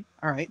country.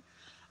 All right.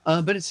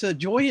 But it's a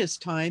joyous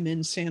time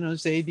in San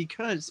Jose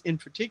because, in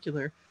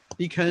particular,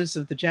 because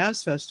of the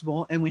jazz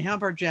festival. And we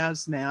have our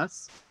jazz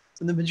mass.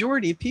 And the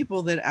majority of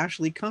people that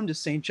actually come to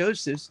St.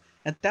 Joseph's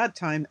at that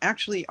time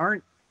actually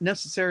aren't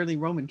necessarily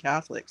Roman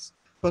Catholics,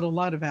 but a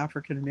lot of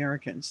African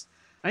Americans.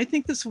 I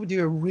think this would be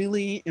a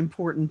really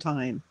important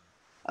time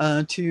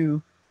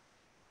to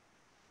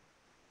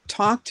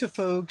talk to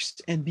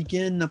folks and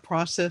begin the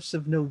process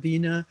of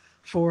novena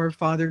for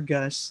Father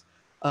Gus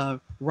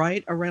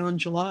right around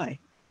July,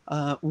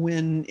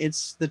 when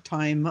it's the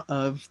time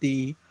of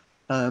the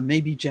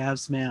maybe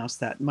jazz mass.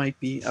 That might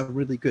be a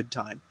really good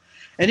time.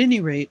 At any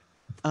rate,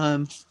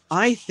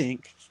 I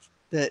think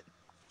that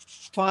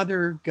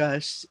Father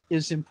Gus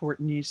is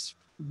important. He's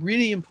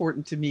really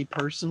important to me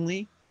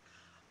personally.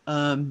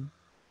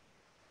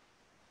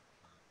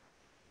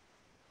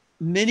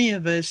 Many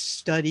of us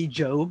study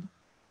Job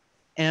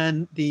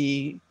and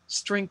the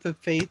strength of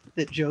faith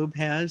that Job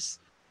has,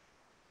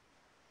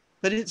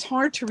 but it's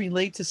hard to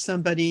relate to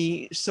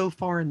somebody so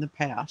far in the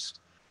past.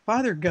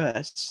 Father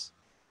Gus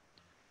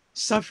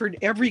suffered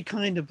every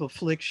kind of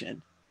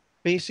affliction,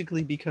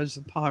 basically because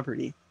of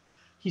poverty.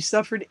 He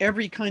suffered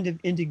every kind of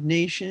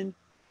indignation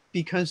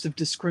because of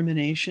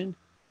discrimination.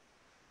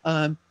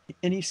 And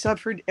he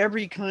suffered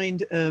every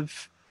kind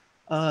of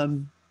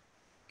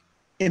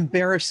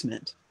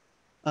embarrassment.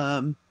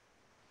 In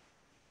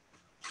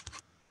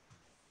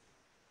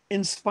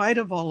spite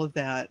of all of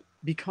that,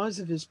 because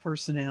of his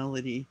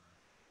personality,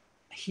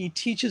 he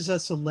teaches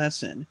us a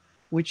lesson,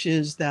 which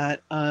is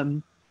that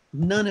none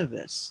of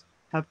us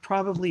have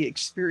probably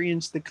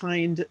experienced the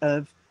kind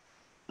of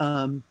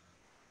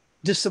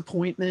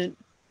disappointment,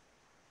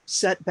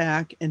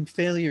 setback, and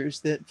failures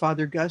that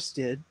Father Gus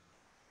did.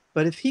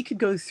 But if he could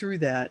go through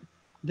that,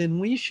 then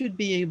we should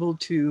be able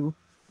to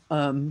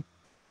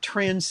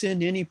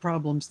transcend any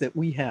problems that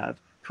we have.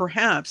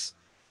 Perhaps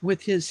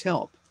with his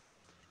help.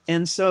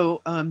 And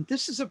so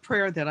this is a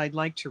prayer that I'd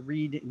like to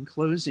read in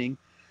closing.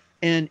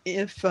 And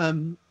if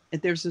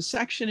there's a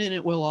section in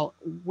it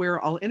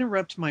where I'll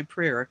interrupt my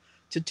prayer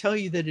to tell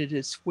you that it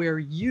is where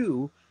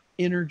you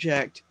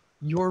interject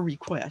your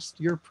request,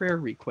 your prayer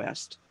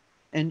request.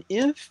 And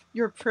if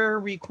your prayer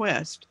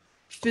request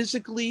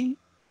physically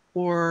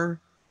or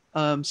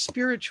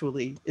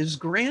spiritually is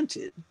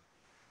granted,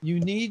 you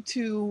need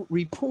to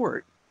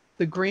report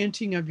the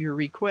granting of your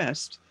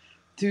request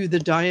through the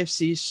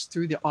diocese,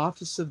 through the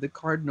office of the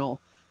cardinal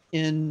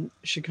in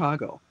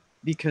Chicago,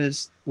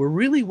 because we're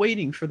really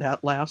waiting for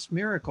that last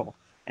miracle.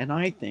 And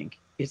I think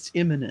it's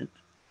imminent.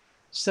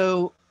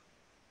 So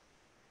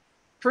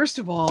first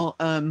of all,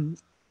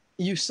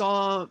 you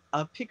saw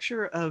a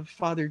picture of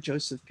Father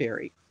Joseph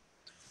Perry.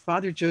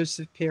 Father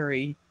Joseph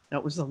Perry,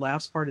 that was the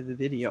last part of the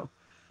video.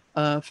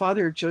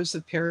 Father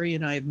Joseph Perry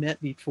and I have met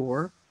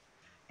before,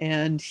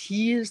 and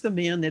he is the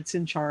man that's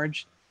in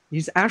charge.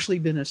 He's actually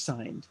been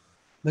assigned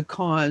the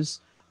cause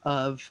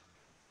of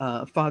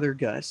Father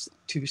Gus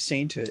to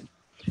sainthood.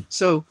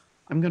 So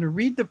I'm going to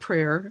read the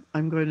prayer.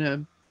 I'm going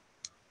to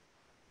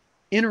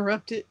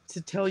interrupt it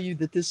to tell you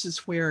that this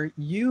is where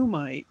you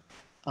might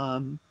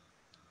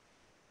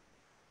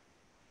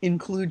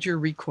include your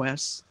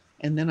requests.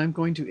 And then I'm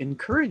going to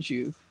encourage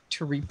you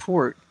to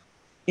report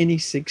any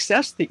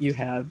success that you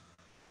have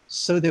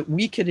so that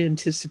we could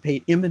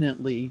anticipate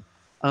imminently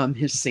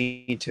his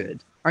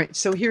sainthood. All right,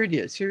 so here it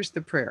is. Here's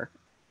the prayer.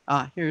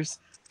 Here's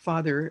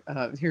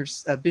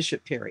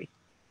Bishop Perry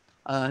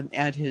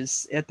at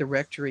the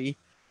rectory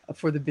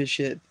for the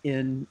bishop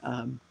in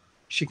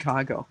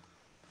Chicago.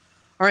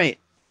 All right,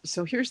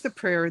 so here's the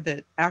prayer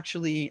that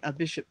actually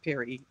Bishop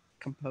Perry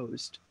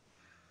composed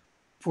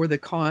for the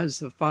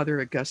cause of Father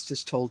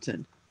Augustus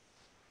Tolton.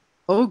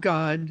 O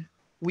God,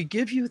 we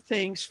give you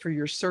thanks for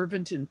your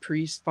servant and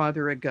priest,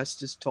 Father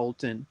Augustus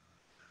Tolton,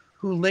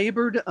 who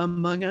labored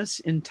among us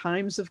in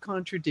times of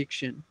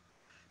contradiction,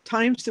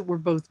 times that were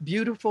both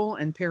beautiful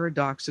and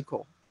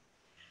paradoxical.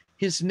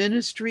 His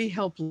ministry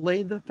helped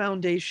lay the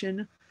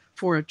foundation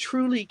for a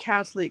truly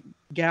Catholic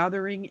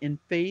gathering in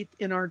faith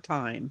in our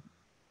time.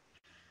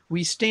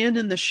 We stand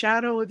in the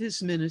shadow of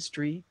his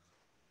ministry.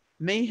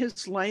 May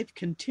his life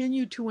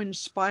continue to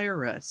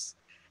inspire us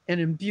and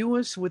imbue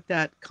us with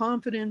that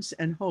confidence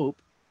and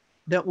hope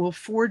that will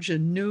forge a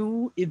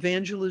new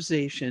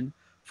evangelization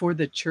for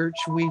the church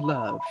we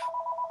love.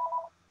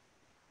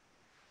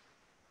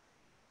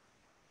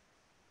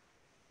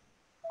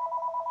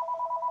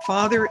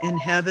 Father in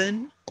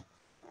heaven,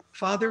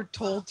 Father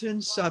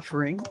Tolton's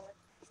suffering.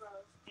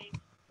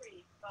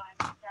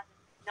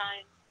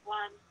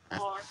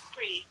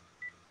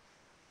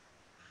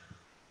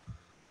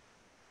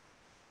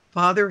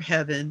 Father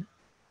heaven,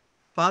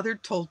 Father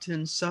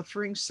Tolton's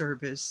suffering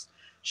service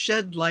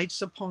shed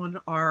lights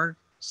upon our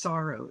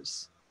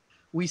sorrows.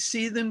 We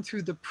see them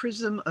through the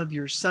prism of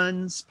your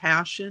Son's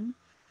passion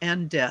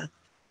and death.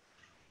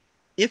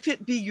 If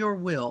it be your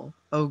will,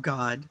 O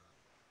God,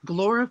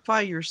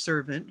 glorify your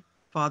servant,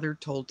 Father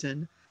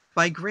Tolton,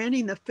 by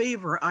granting the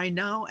favor I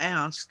now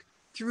ask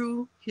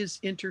through his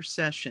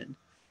intercession.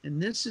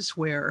 And this is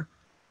where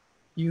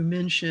you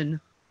mention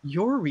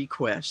your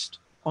request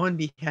on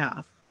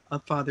behalf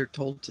of Father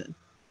Tolton,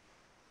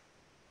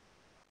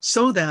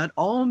 so that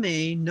all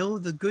may know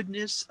the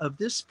goodness of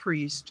this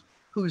priest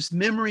whose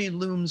memory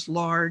looms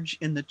large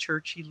in the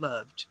church he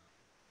loved.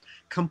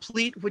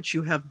 Complete what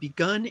you have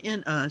begun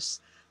in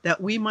us,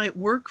 that we might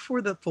work for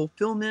the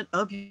fulfillment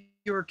of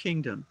your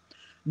kingdom.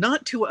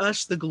 Not to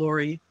us the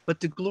glory,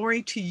 but the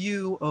glory to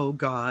you, O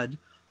God,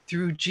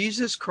 through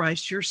Jesus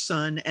Christ, your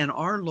Son, and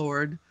our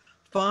Lord,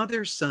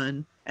 Father,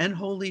 Son, and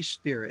Holy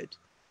Spirit.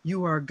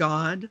 You are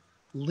God,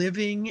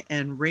 living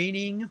and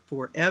reigning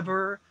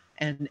forever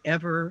and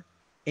ever.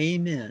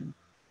 Amen.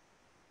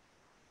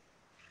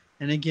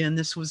 And again,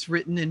 this was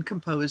written and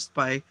composed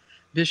by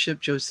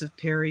Bishop Joseph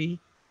Perry.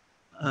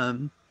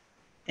 And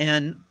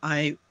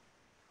I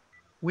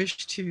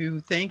wish to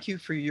thank you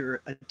for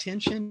your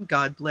attention.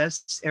 God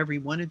bless every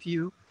one of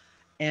you.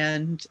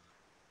 And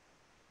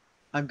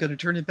I'm going to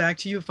turn it back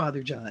to you,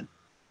 Father John.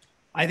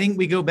 I think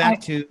we go back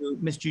to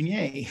Ms.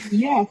 Junier.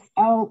 Yes.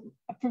 Oh,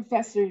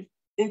 Professor,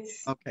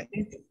 it's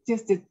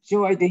just a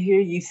joy to hear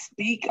you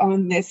speak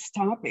on this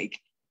topic.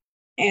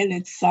 And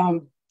it's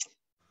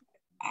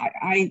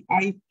I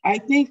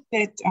think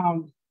that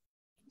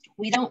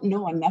we don't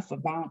know enough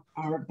about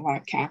our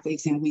Black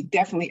Catholics, and we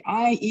definitely,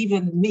 I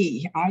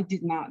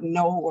did not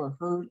know or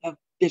heard of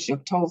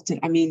Bishop Tolton,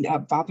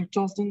 Father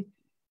Tolton,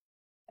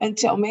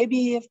 until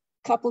maybe a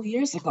couple of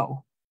years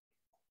ago.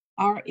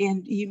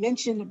 And you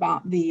mentioned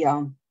about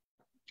the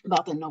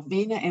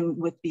novena and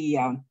with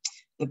the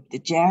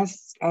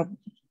jazz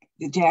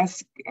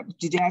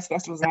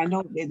festivals. I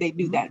know they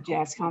do that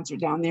jazz concert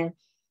down there.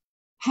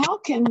 How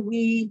can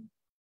we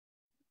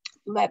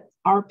let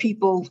our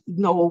people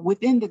know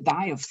within the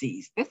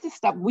diocese? This is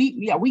stuff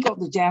we go to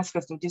the jazz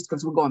festival just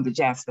because we're going to the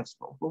jazz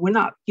festival, but we're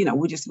not,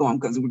 we're just going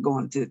because we're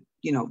going to,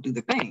 do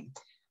the thing.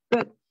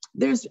 But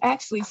there's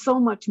actually so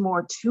much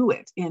more to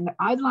it. And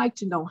I'd like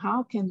to know,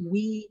 how can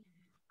we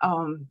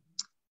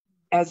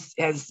as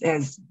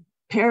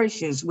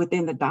parishes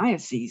within the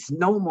diocese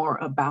know more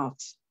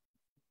about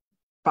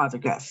Father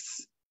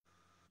Gus.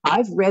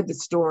 I've read the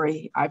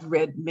story. I've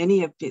read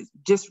many of his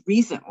just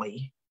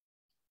recently,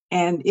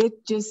 and it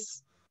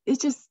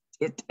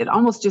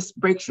almost just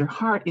breaks your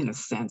heart in a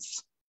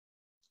sense.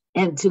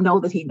 And to know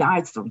that he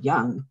died so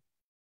young,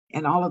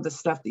 and all of the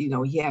stuff that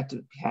he had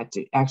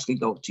to actually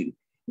go to.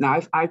 Now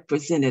I've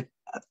presented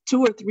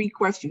 2 or 3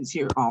 questions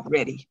here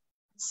already.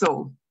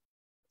 So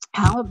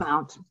how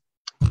about,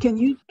 can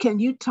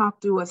you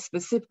talk to us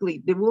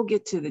specifically? Then we'll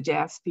get to the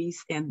jazz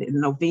piece and the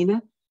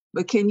novena,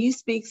 but can you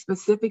speak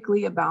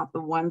specifically about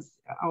the ones,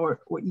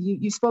 or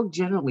you spoke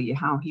generally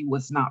how he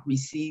was not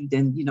received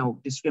and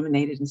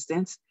discriminated in a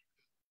sense.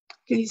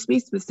 Can you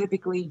speak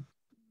specifically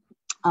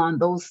on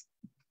those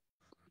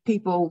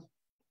people,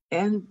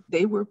 and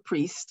they were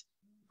priests,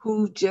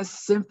 who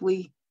just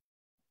simply,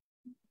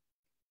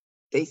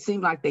 they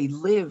seem like they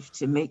lived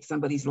to make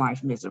somebody's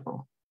life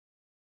miserable,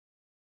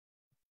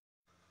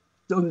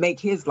 to make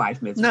his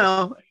life miserable?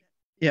 No,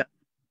 yeah.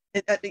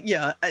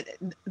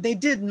 They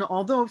didn't,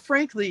 although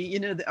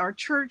frankly, our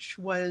church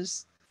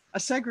was a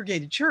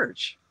segregated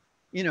church.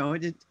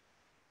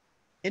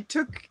 It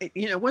took,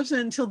 it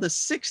wasn't until the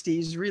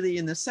 60s, really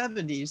in the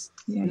 70s,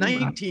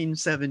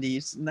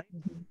 1970s,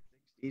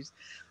 1960s,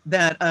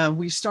 that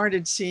we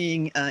started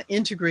seeing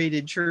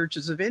integrated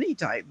churches of any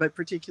type, but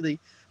particularly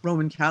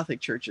Roman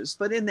Catholic churches.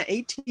 But in the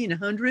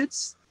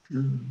 1800s,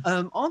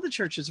 all the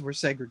churches were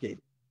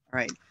segregated,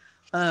 right?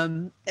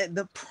 And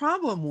the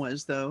problem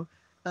was, though,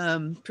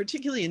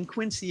 particularly in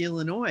Quincy,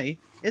 Illinois,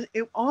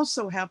 it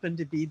also happened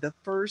to be the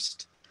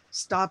first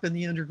stop in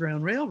the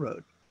Underground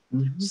Railroad.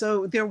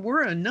 So there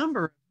were a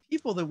number of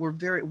people that were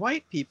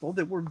white people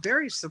that were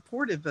very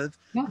supportive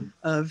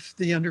of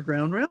the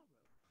Underground Railroad.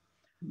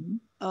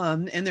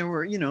 And there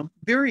were,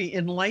 very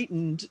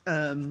enlightened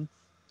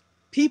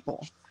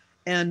people.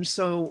 And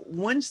so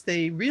once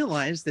they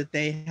realized that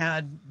they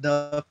had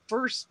the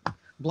first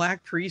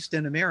Black priest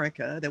in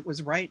America that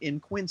was right in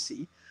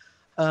Quincy,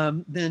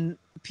 then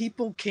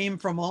people came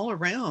from all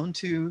around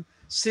to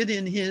sit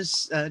in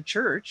his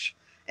church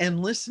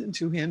and listen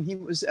to him. He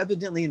was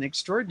evidently an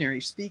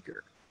extraordinary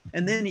speaker.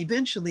 And then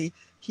eventually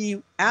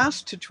he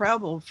asked to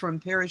travel from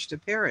parish to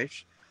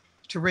parish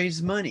to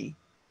raise money,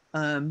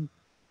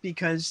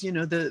 because,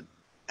 the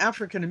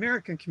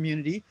African-American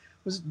community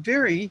was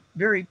very,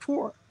 very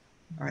poor.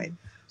 All right.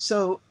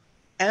 So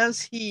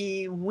as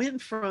he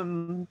went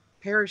from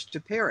parish to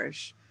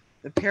parish,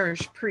 the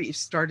parish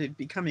priest started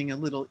becoming a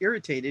little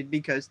irritated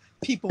because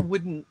people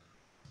wouldn't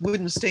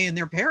stay in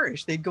their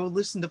parish. They'd go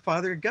listen to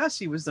Father Gus.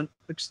 He was an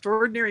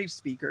extraordinary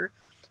speaker.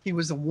 He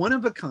was a one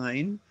of a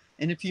kind.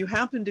 And if you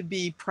happen to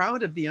be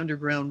proud of the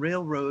Underground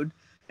Railroad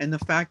and the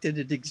fact that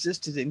it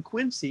existed in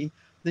Quincy,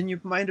 then you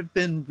might have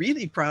been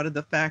really proud of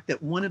the fact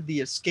that one of the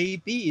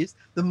escapees,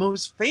 the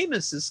most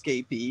famous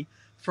escapee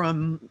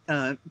from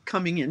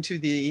coming into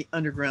the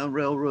Underground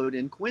Railroad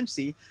in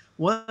Quincy,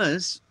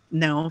 was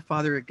now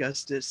Father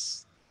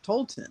Augustus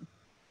Tolton.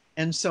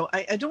 And so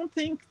I don't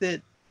think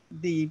that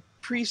the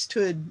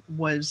priesthood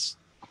was,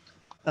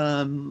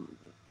 I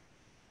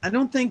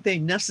don't think they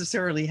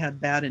necessarily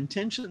had bad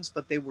intentions,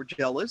 but they were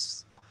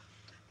jealous.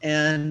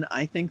 And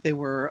I think they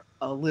were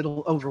a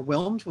little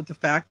overwhelmed with the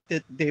fact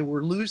that they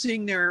were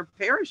losing their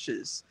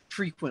parishes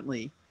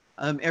frequently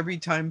every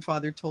time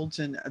Father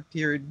Tolton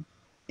appeared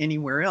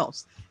anywhere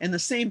else. And the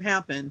same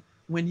happened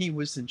when he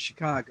was in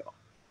Chicago.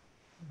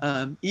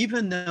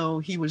 Even though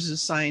he was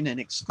assigned an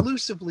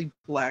exclusively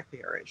Black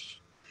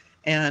parish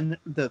and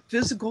the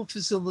physical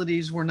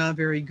facilities were not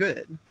very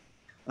good.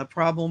 The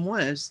problem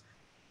was,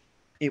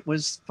 it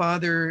was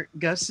Father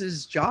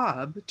Gus's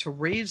job to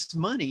raise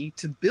money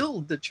to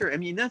build the church. I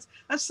mean, that's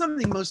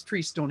something most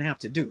priests don't have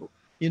to do.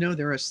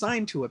 They're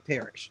assigned to a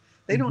parish.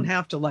 They don't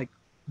have to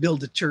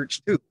build a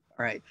church too,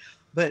 all right?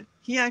 But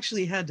he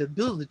actually had to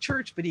build the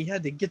church, but he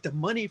had to get the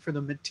money for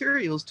the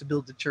materials to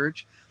build the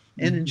church.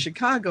 And in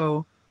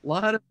Chicago, a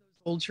lot of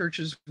those old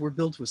churches were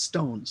built with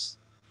stones.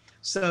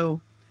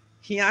 So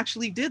he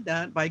actually did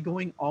that by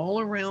going all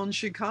around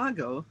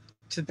Chicago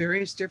to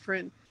various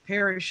different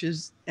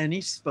parishes, and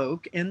he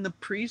spoke, and the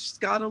priests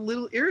got a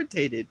little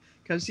irritated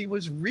because he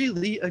was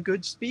really a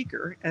good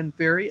speaker and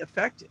very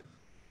effective.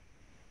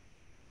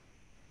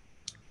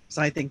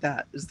 So I think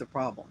that is the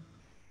problem.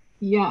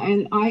 Yeah,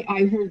 and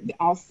I heard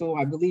also,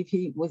 I believe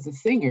he was a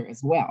singer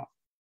as well.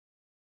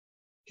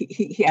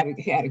 He had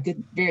a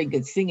good, very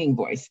good singing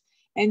voice.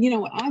 And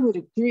I would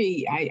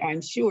agree.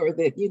 I'm sure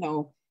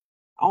that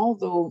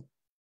although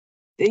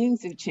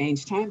things have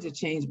changed, times have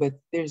changed, but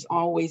there's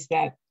always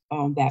that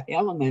that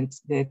element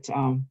that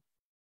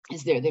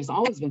is there. There's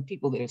always been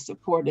people that have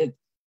supported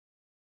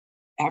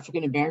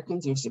African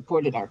Americans, or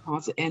supported our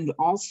cause, and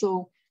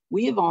also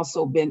we have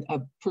also been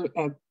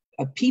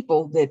a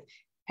people that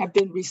have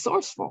been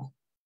resourceful.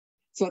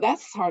 So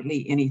that's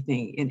hardly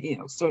anything,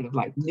 in sort of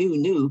like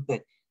new.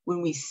 But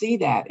when we see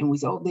that and we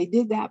say, oh, they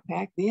did that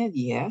back then,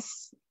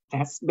 yes,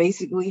 that's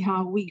basically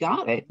how we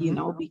got it,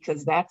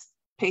 because that's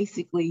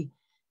basically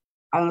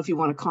I don't know if you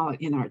want to call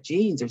it in our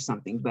genes or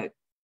something, but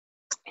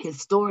his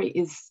story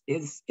is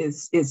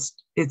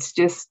it's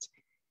just,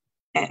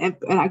 and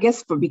I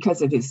guess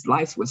because of his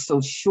life was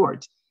so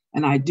short.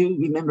 And I do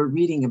remember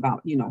reading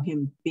about,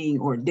 him being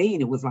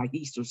ordained. It was like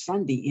Easter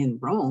Sunday in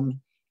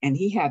Rome, and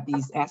he had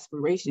these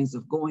aspirations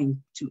of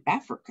going to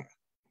Africa,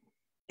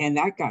 and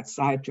that got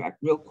sidetracked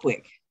real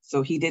quick.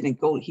 So he didn't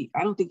go.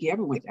 I don't think he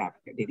ever went to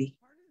Africa, did he?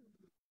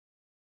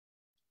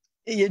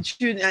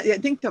 I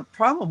think the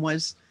problem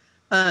was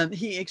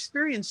he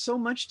experienced so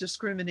much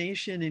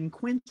discrimination in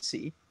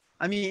Quincy.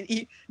 I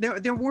mean,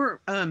 there were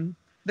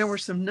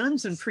some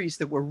nuns and priests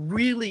that were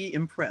really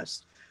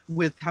impressed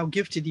with how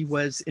gifted he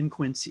was in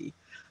Quincy.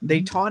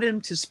 They taught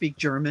him to speak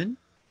German.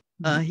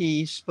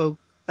 He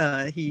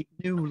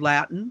knew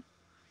Latin.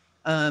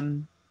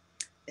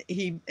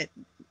 He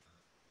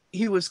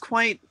was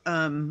quite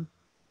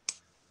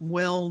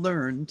well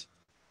learned,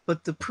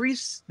 but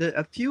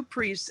a few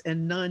priests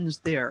and nuns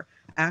there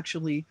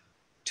actually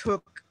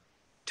took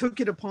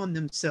it upon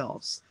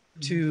themselves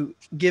to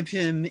give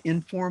him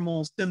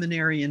informal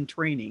seminarian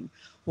training,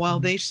 while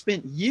they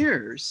spent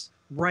years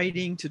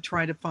writing to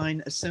try to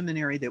find a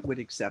seminary that would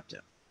accept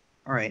him.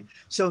 All right.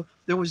 So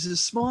there was a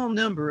small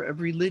number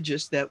of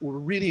religious that were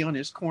really on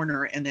his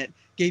corner and that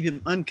gave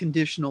him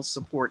unconditional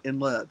support and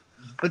love.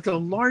 But the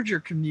larger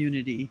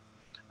community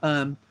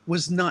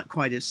was not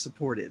quite as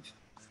supportive.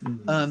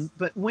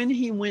 But when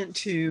he went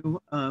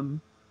to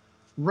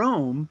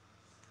Rome,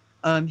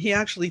 he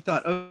actually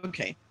thought,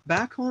 okay,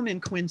 back home in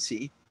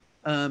Quincy,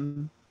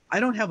 I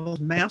don't have a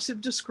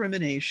massive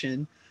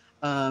discrimination.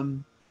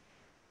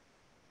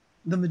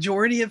 The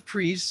majority of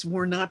priests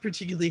were not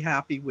particularly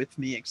happy with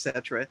me,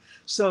 etc.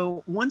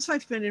 So once I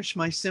finished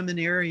my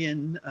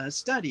seminarian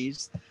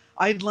studies,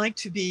 I'd like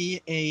to be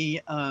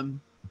a,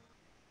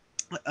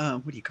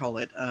 what do you call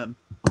it? I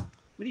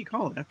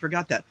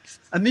forgot that.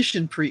 A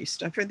mission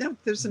priest. I forgot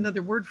there's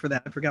another word for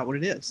that. I forgot what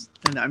it is.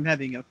 And I'm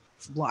having a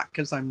block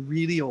because I'm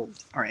really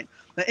old. All right.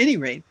 But at any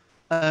rate,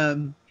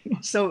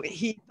 so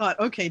he thought,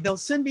 okay, they'll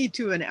send me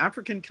to an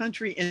African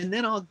country and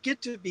then I'll get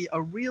to be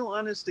a real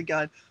honest to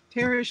God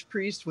parish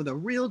priest with a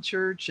real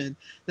church. And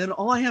then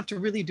all I have to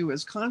really do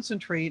is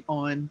concentrate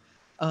on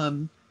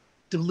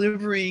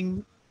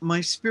delivering my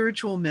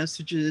spiritual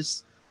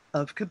messages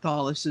of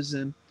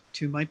Catholicism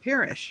to my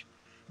parish.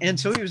 And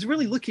so he was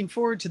really looking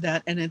forward to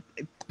that. And at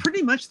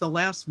pretty much the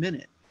last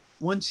minute,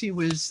 once he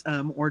was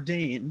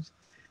ordained,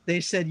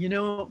 they said,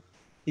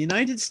 the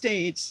United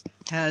States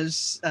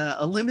has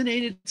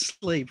eliminated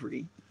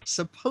slavery.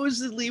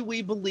 Supposedly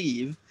we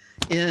believe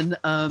in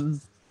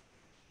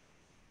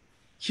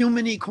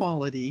human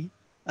equality.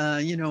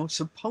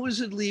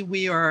 Supposedly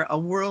we are a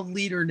world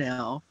leader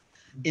now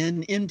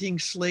in ending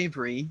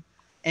slavery.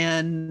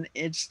 And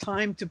it's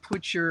time to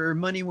put your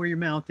money where your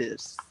mouth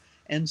is.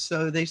 And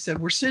so they said,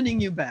 we're sending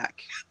you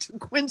back to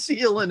Quincy,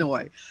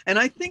 Illinois. And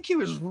I think he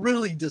was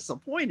really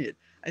disappointed.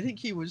 I think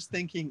he was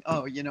thinking,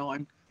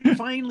 I'm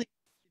finally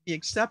be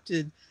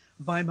accepted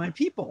by my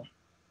people,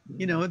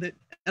 that,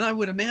 and I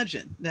would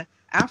imagine that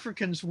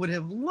Africans would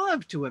have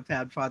loved to have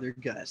had Father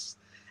Gus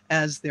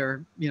as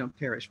their,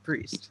 parish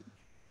priest.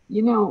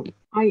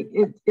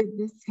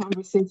 This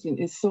conversation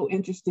is so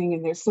interesting,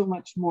 and there's so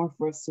much more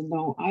for us to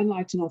know. I'd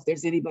like to know if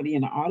there's anybody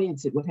in the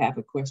audience that would have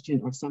a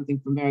question or something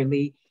for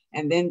Merylee,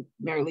 and then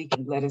Merylee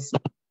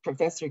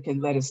Professor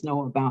can let us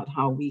know about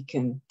how we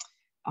can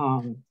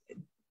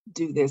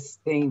do this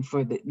thing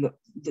for the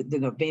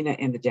novena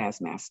and the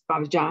jazz mass.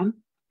 Father John?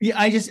 Yeah,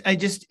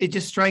 it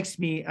just strikes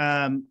me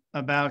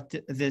about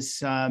this,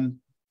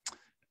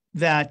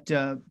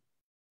 that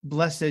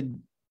blessed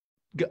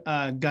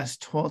Augustus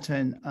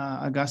Tolton,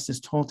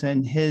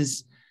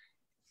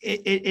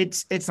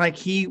 it's like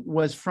he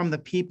was from the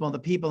people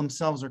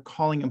themselves are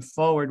calling him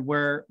forward,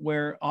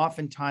 where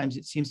oftentimes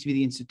it seems to be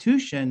the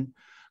institution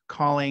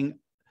calling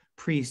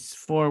priests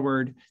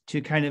forward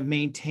to kind of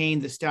maintain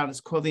the status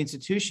quo of the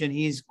institution.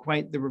 He's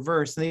quite the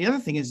reverse. And the other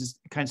thing is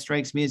kind of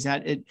strikes me is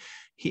that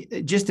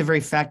just the very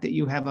fact that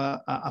you have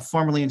a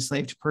formerly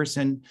enslaved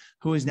person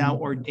who is now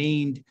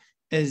ordained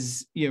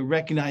as,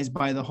 recognized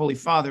by the Holy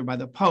Father, by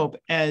the Pope,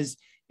 as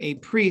a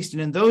priest.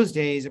 And in those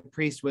days, a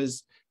priest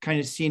was kind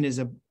of seen as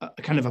a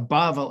kind of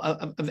above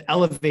of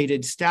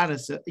elevated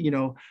status,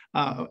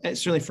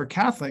 certainly for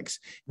Catholics.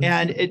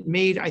 And it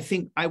made,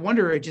 I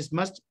wonder, it just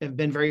must have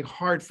been very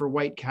hard for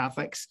white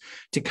Catholics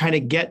to kind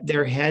of get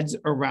their heads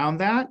around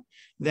that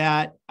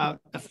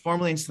a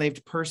formerly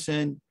enslaved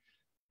person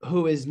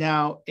who is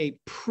now a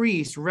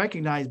priest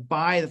recognized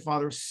by the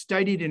Father,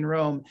 studied in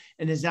Rome,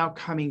 and is now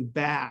coming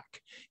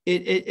back.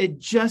 It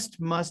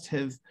just must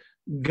have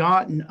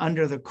gotten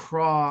under the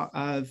craw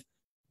of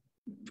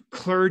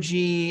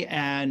clergy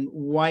and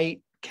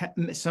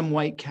some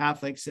white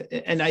Catholics.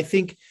 And I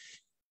think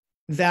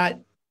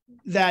that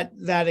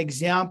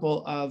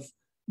example of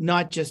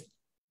not just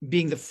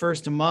being the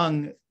first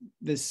among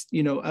this,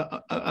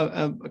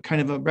 a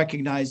kind of a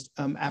recognized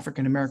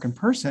African-American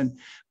person,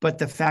 but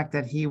the fact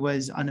that he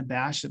was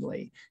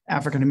unabashedly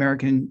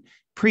African-American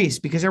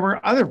priest, because there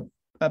were other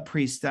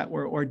priests that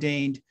were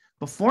ordained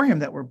before him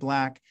that were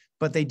Black,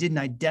 but they didn't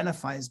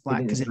identify as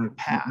Black because it didn't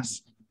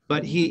pass.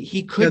 But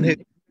he Yeah,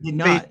 did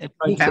not. And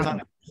I just thought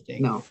it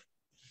interesting. No.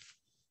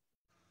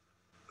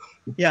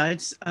 Yeah,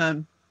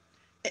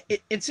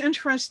 it's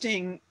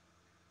interesting,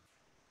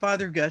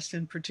 Father Gus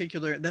in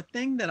particular. The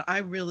thing that I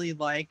really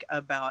like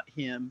about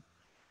him,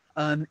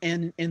 and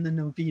in the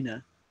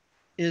novena,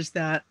 is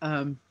that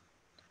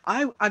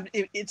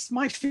it's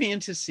my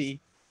fantasy.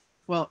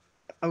 Well,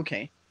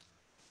 okay,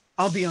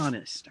 I'll be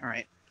honest. All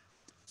right,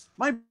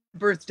 my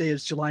birthday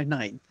is July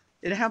 9th.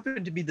 It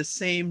happened to be the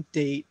same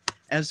date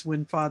as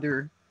when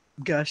Father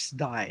Gus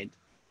died.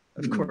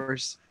 Of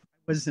course, I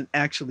wasn't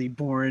actually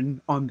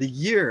born on the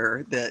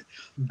year that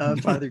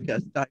Father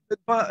Gus died,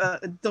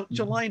 but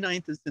July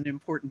 9th is an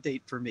important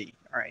date for me.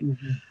 All right.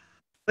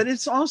 But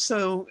it's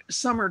also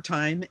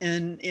summertime,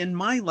 and in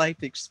my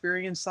life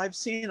experience, I've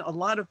seen a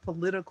lot of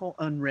political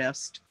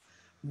unrest,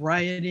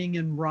 rioting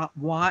in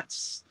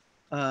Watts,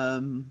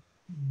 all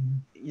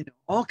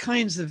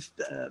kinds of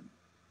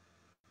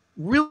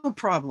real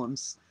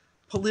problems,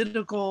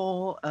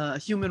 political,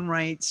 human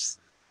rights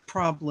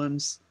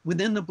problems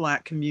within the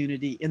Black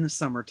community in the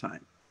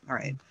summertime. All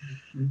right.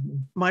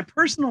 My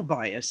personal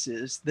bias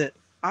is that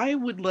I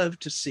would love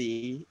to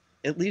see,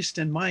 at least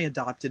in my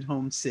adopted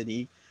home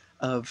city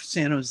of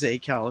San Jose,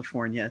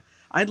 California,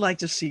 I'd like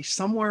to see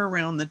somewhere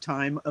around the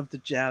time of the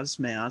Jazz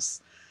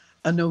Mass,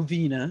 a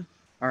novena.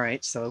 All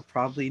right. So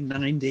probably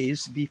 9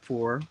 days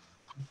before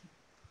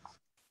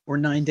or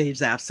 9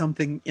 days after,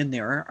 something in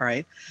there. All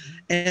right.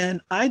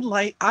 And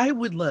I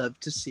would love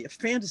to see, a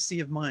fantasy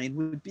of mine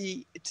would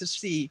be to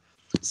see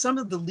some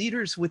of the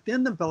leaders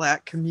within the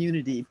Black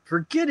community,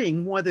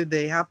 forgetting whether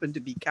they happen to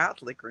be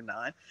Catholic or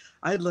not.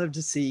 I'd love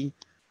to see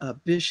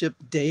Bishop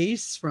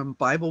Dace from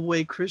Bible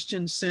Way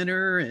Christian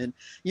Center, and,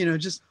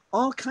 just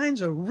all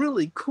kinds of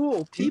really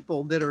cool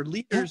people that are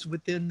leaders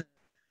within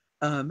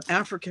the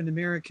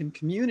African-American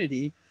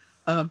community,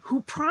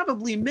 who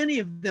probably many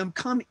of them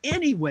come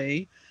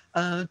anyway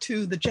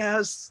to the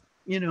jazz,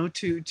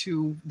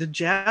 to the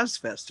jazz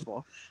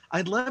festival.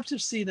 I'd love to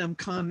see them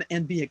come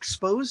and be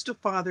exposed to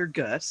Father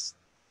Gus.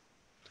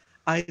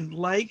 I'd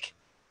like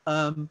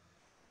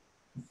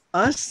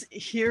us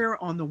here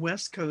on the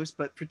West Coast,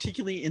 but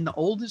particularly in the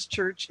oldest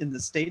church in the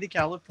state of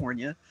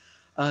California,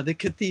 the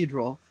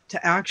cathedral,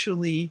 to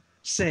actually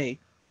say,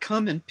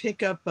 come and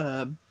pick up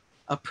a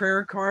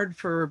prayer card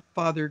for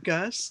Father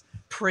Gus,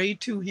 pray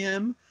to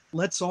him.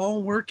 Let's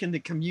all work in the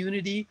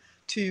community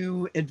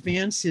to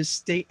advance his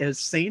state as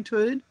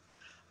sainthood.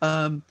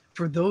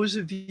 For those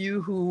of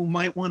you who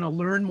might want to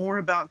learn more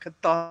about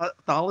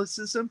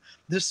Catholicism,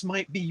 this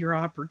might be your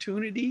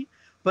opportunity.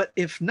 But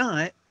if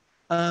not,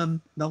 the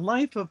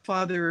life of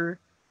Father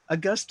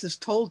Augustus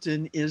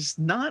Tolton is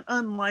not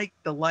unlike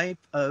the life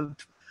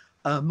of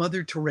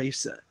Mother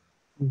Teresa.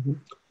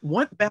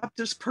 What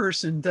Baptist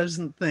person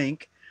doesn't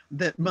think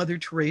that Mother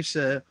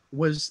Teresa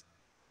was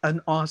an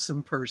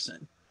awesome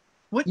person?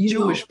 What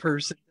Jewish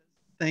person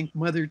doesn't think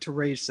Mother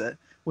Teresa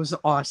was an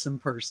awesome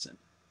person?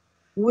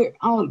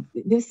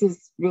 This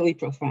is really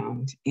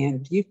profound,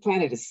 and you've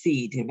planted a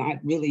seed, and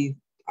you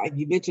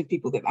mentioned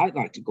people that I'd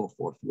like to go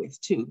forth with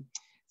too.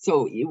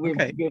 So we're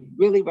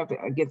really up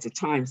against the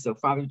time. So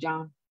Father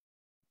John.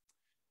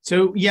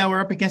 So yeah,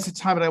 we're up against the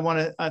time, but I want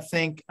to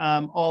thank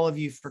all of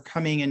you for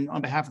coming, and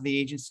on behalf of the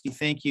agency,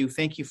 thank you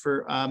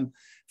for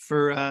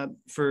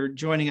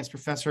joining us,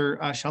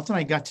 Professor Shelton.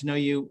 I got to know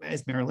you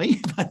as Merylee,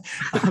 but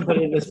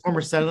in this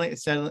former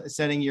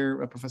setting,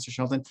 you're Professor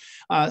Shelton. So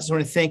I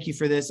want to thank you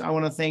for this. I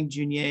want to thank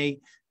Junier.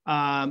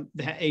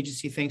 The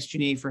agency thanks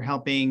Junier for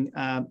helping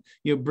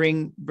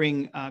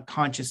bring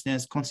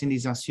consciousness,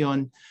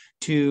 conscientization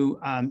to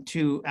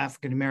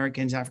African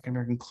Americans, African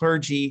American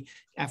clergy,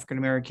 African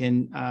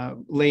American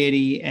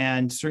laity,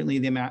 and certainly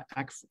the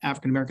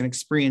African American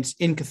experience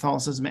in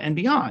Catholicism and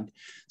beyond.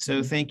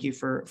 So thank you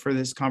for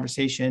this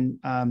conversation,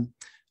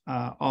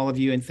 all of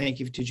you, and thank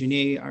you to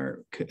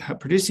Junier for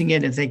producing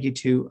it, and thank you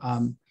to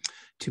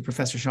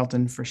Professor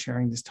Shelton for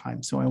sharing this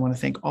time. So I want to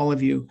thank all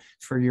of you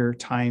for your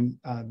time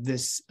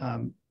this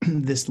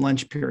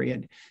lunch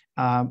period.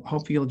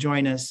 Hope you'll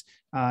join us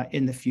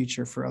in the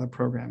future for other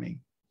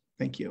programming.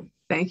 Thank you.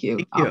 Thank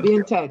you. I'll be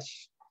in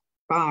touch.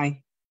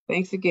 Bye.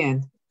 Thanks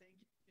again.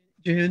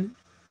 June.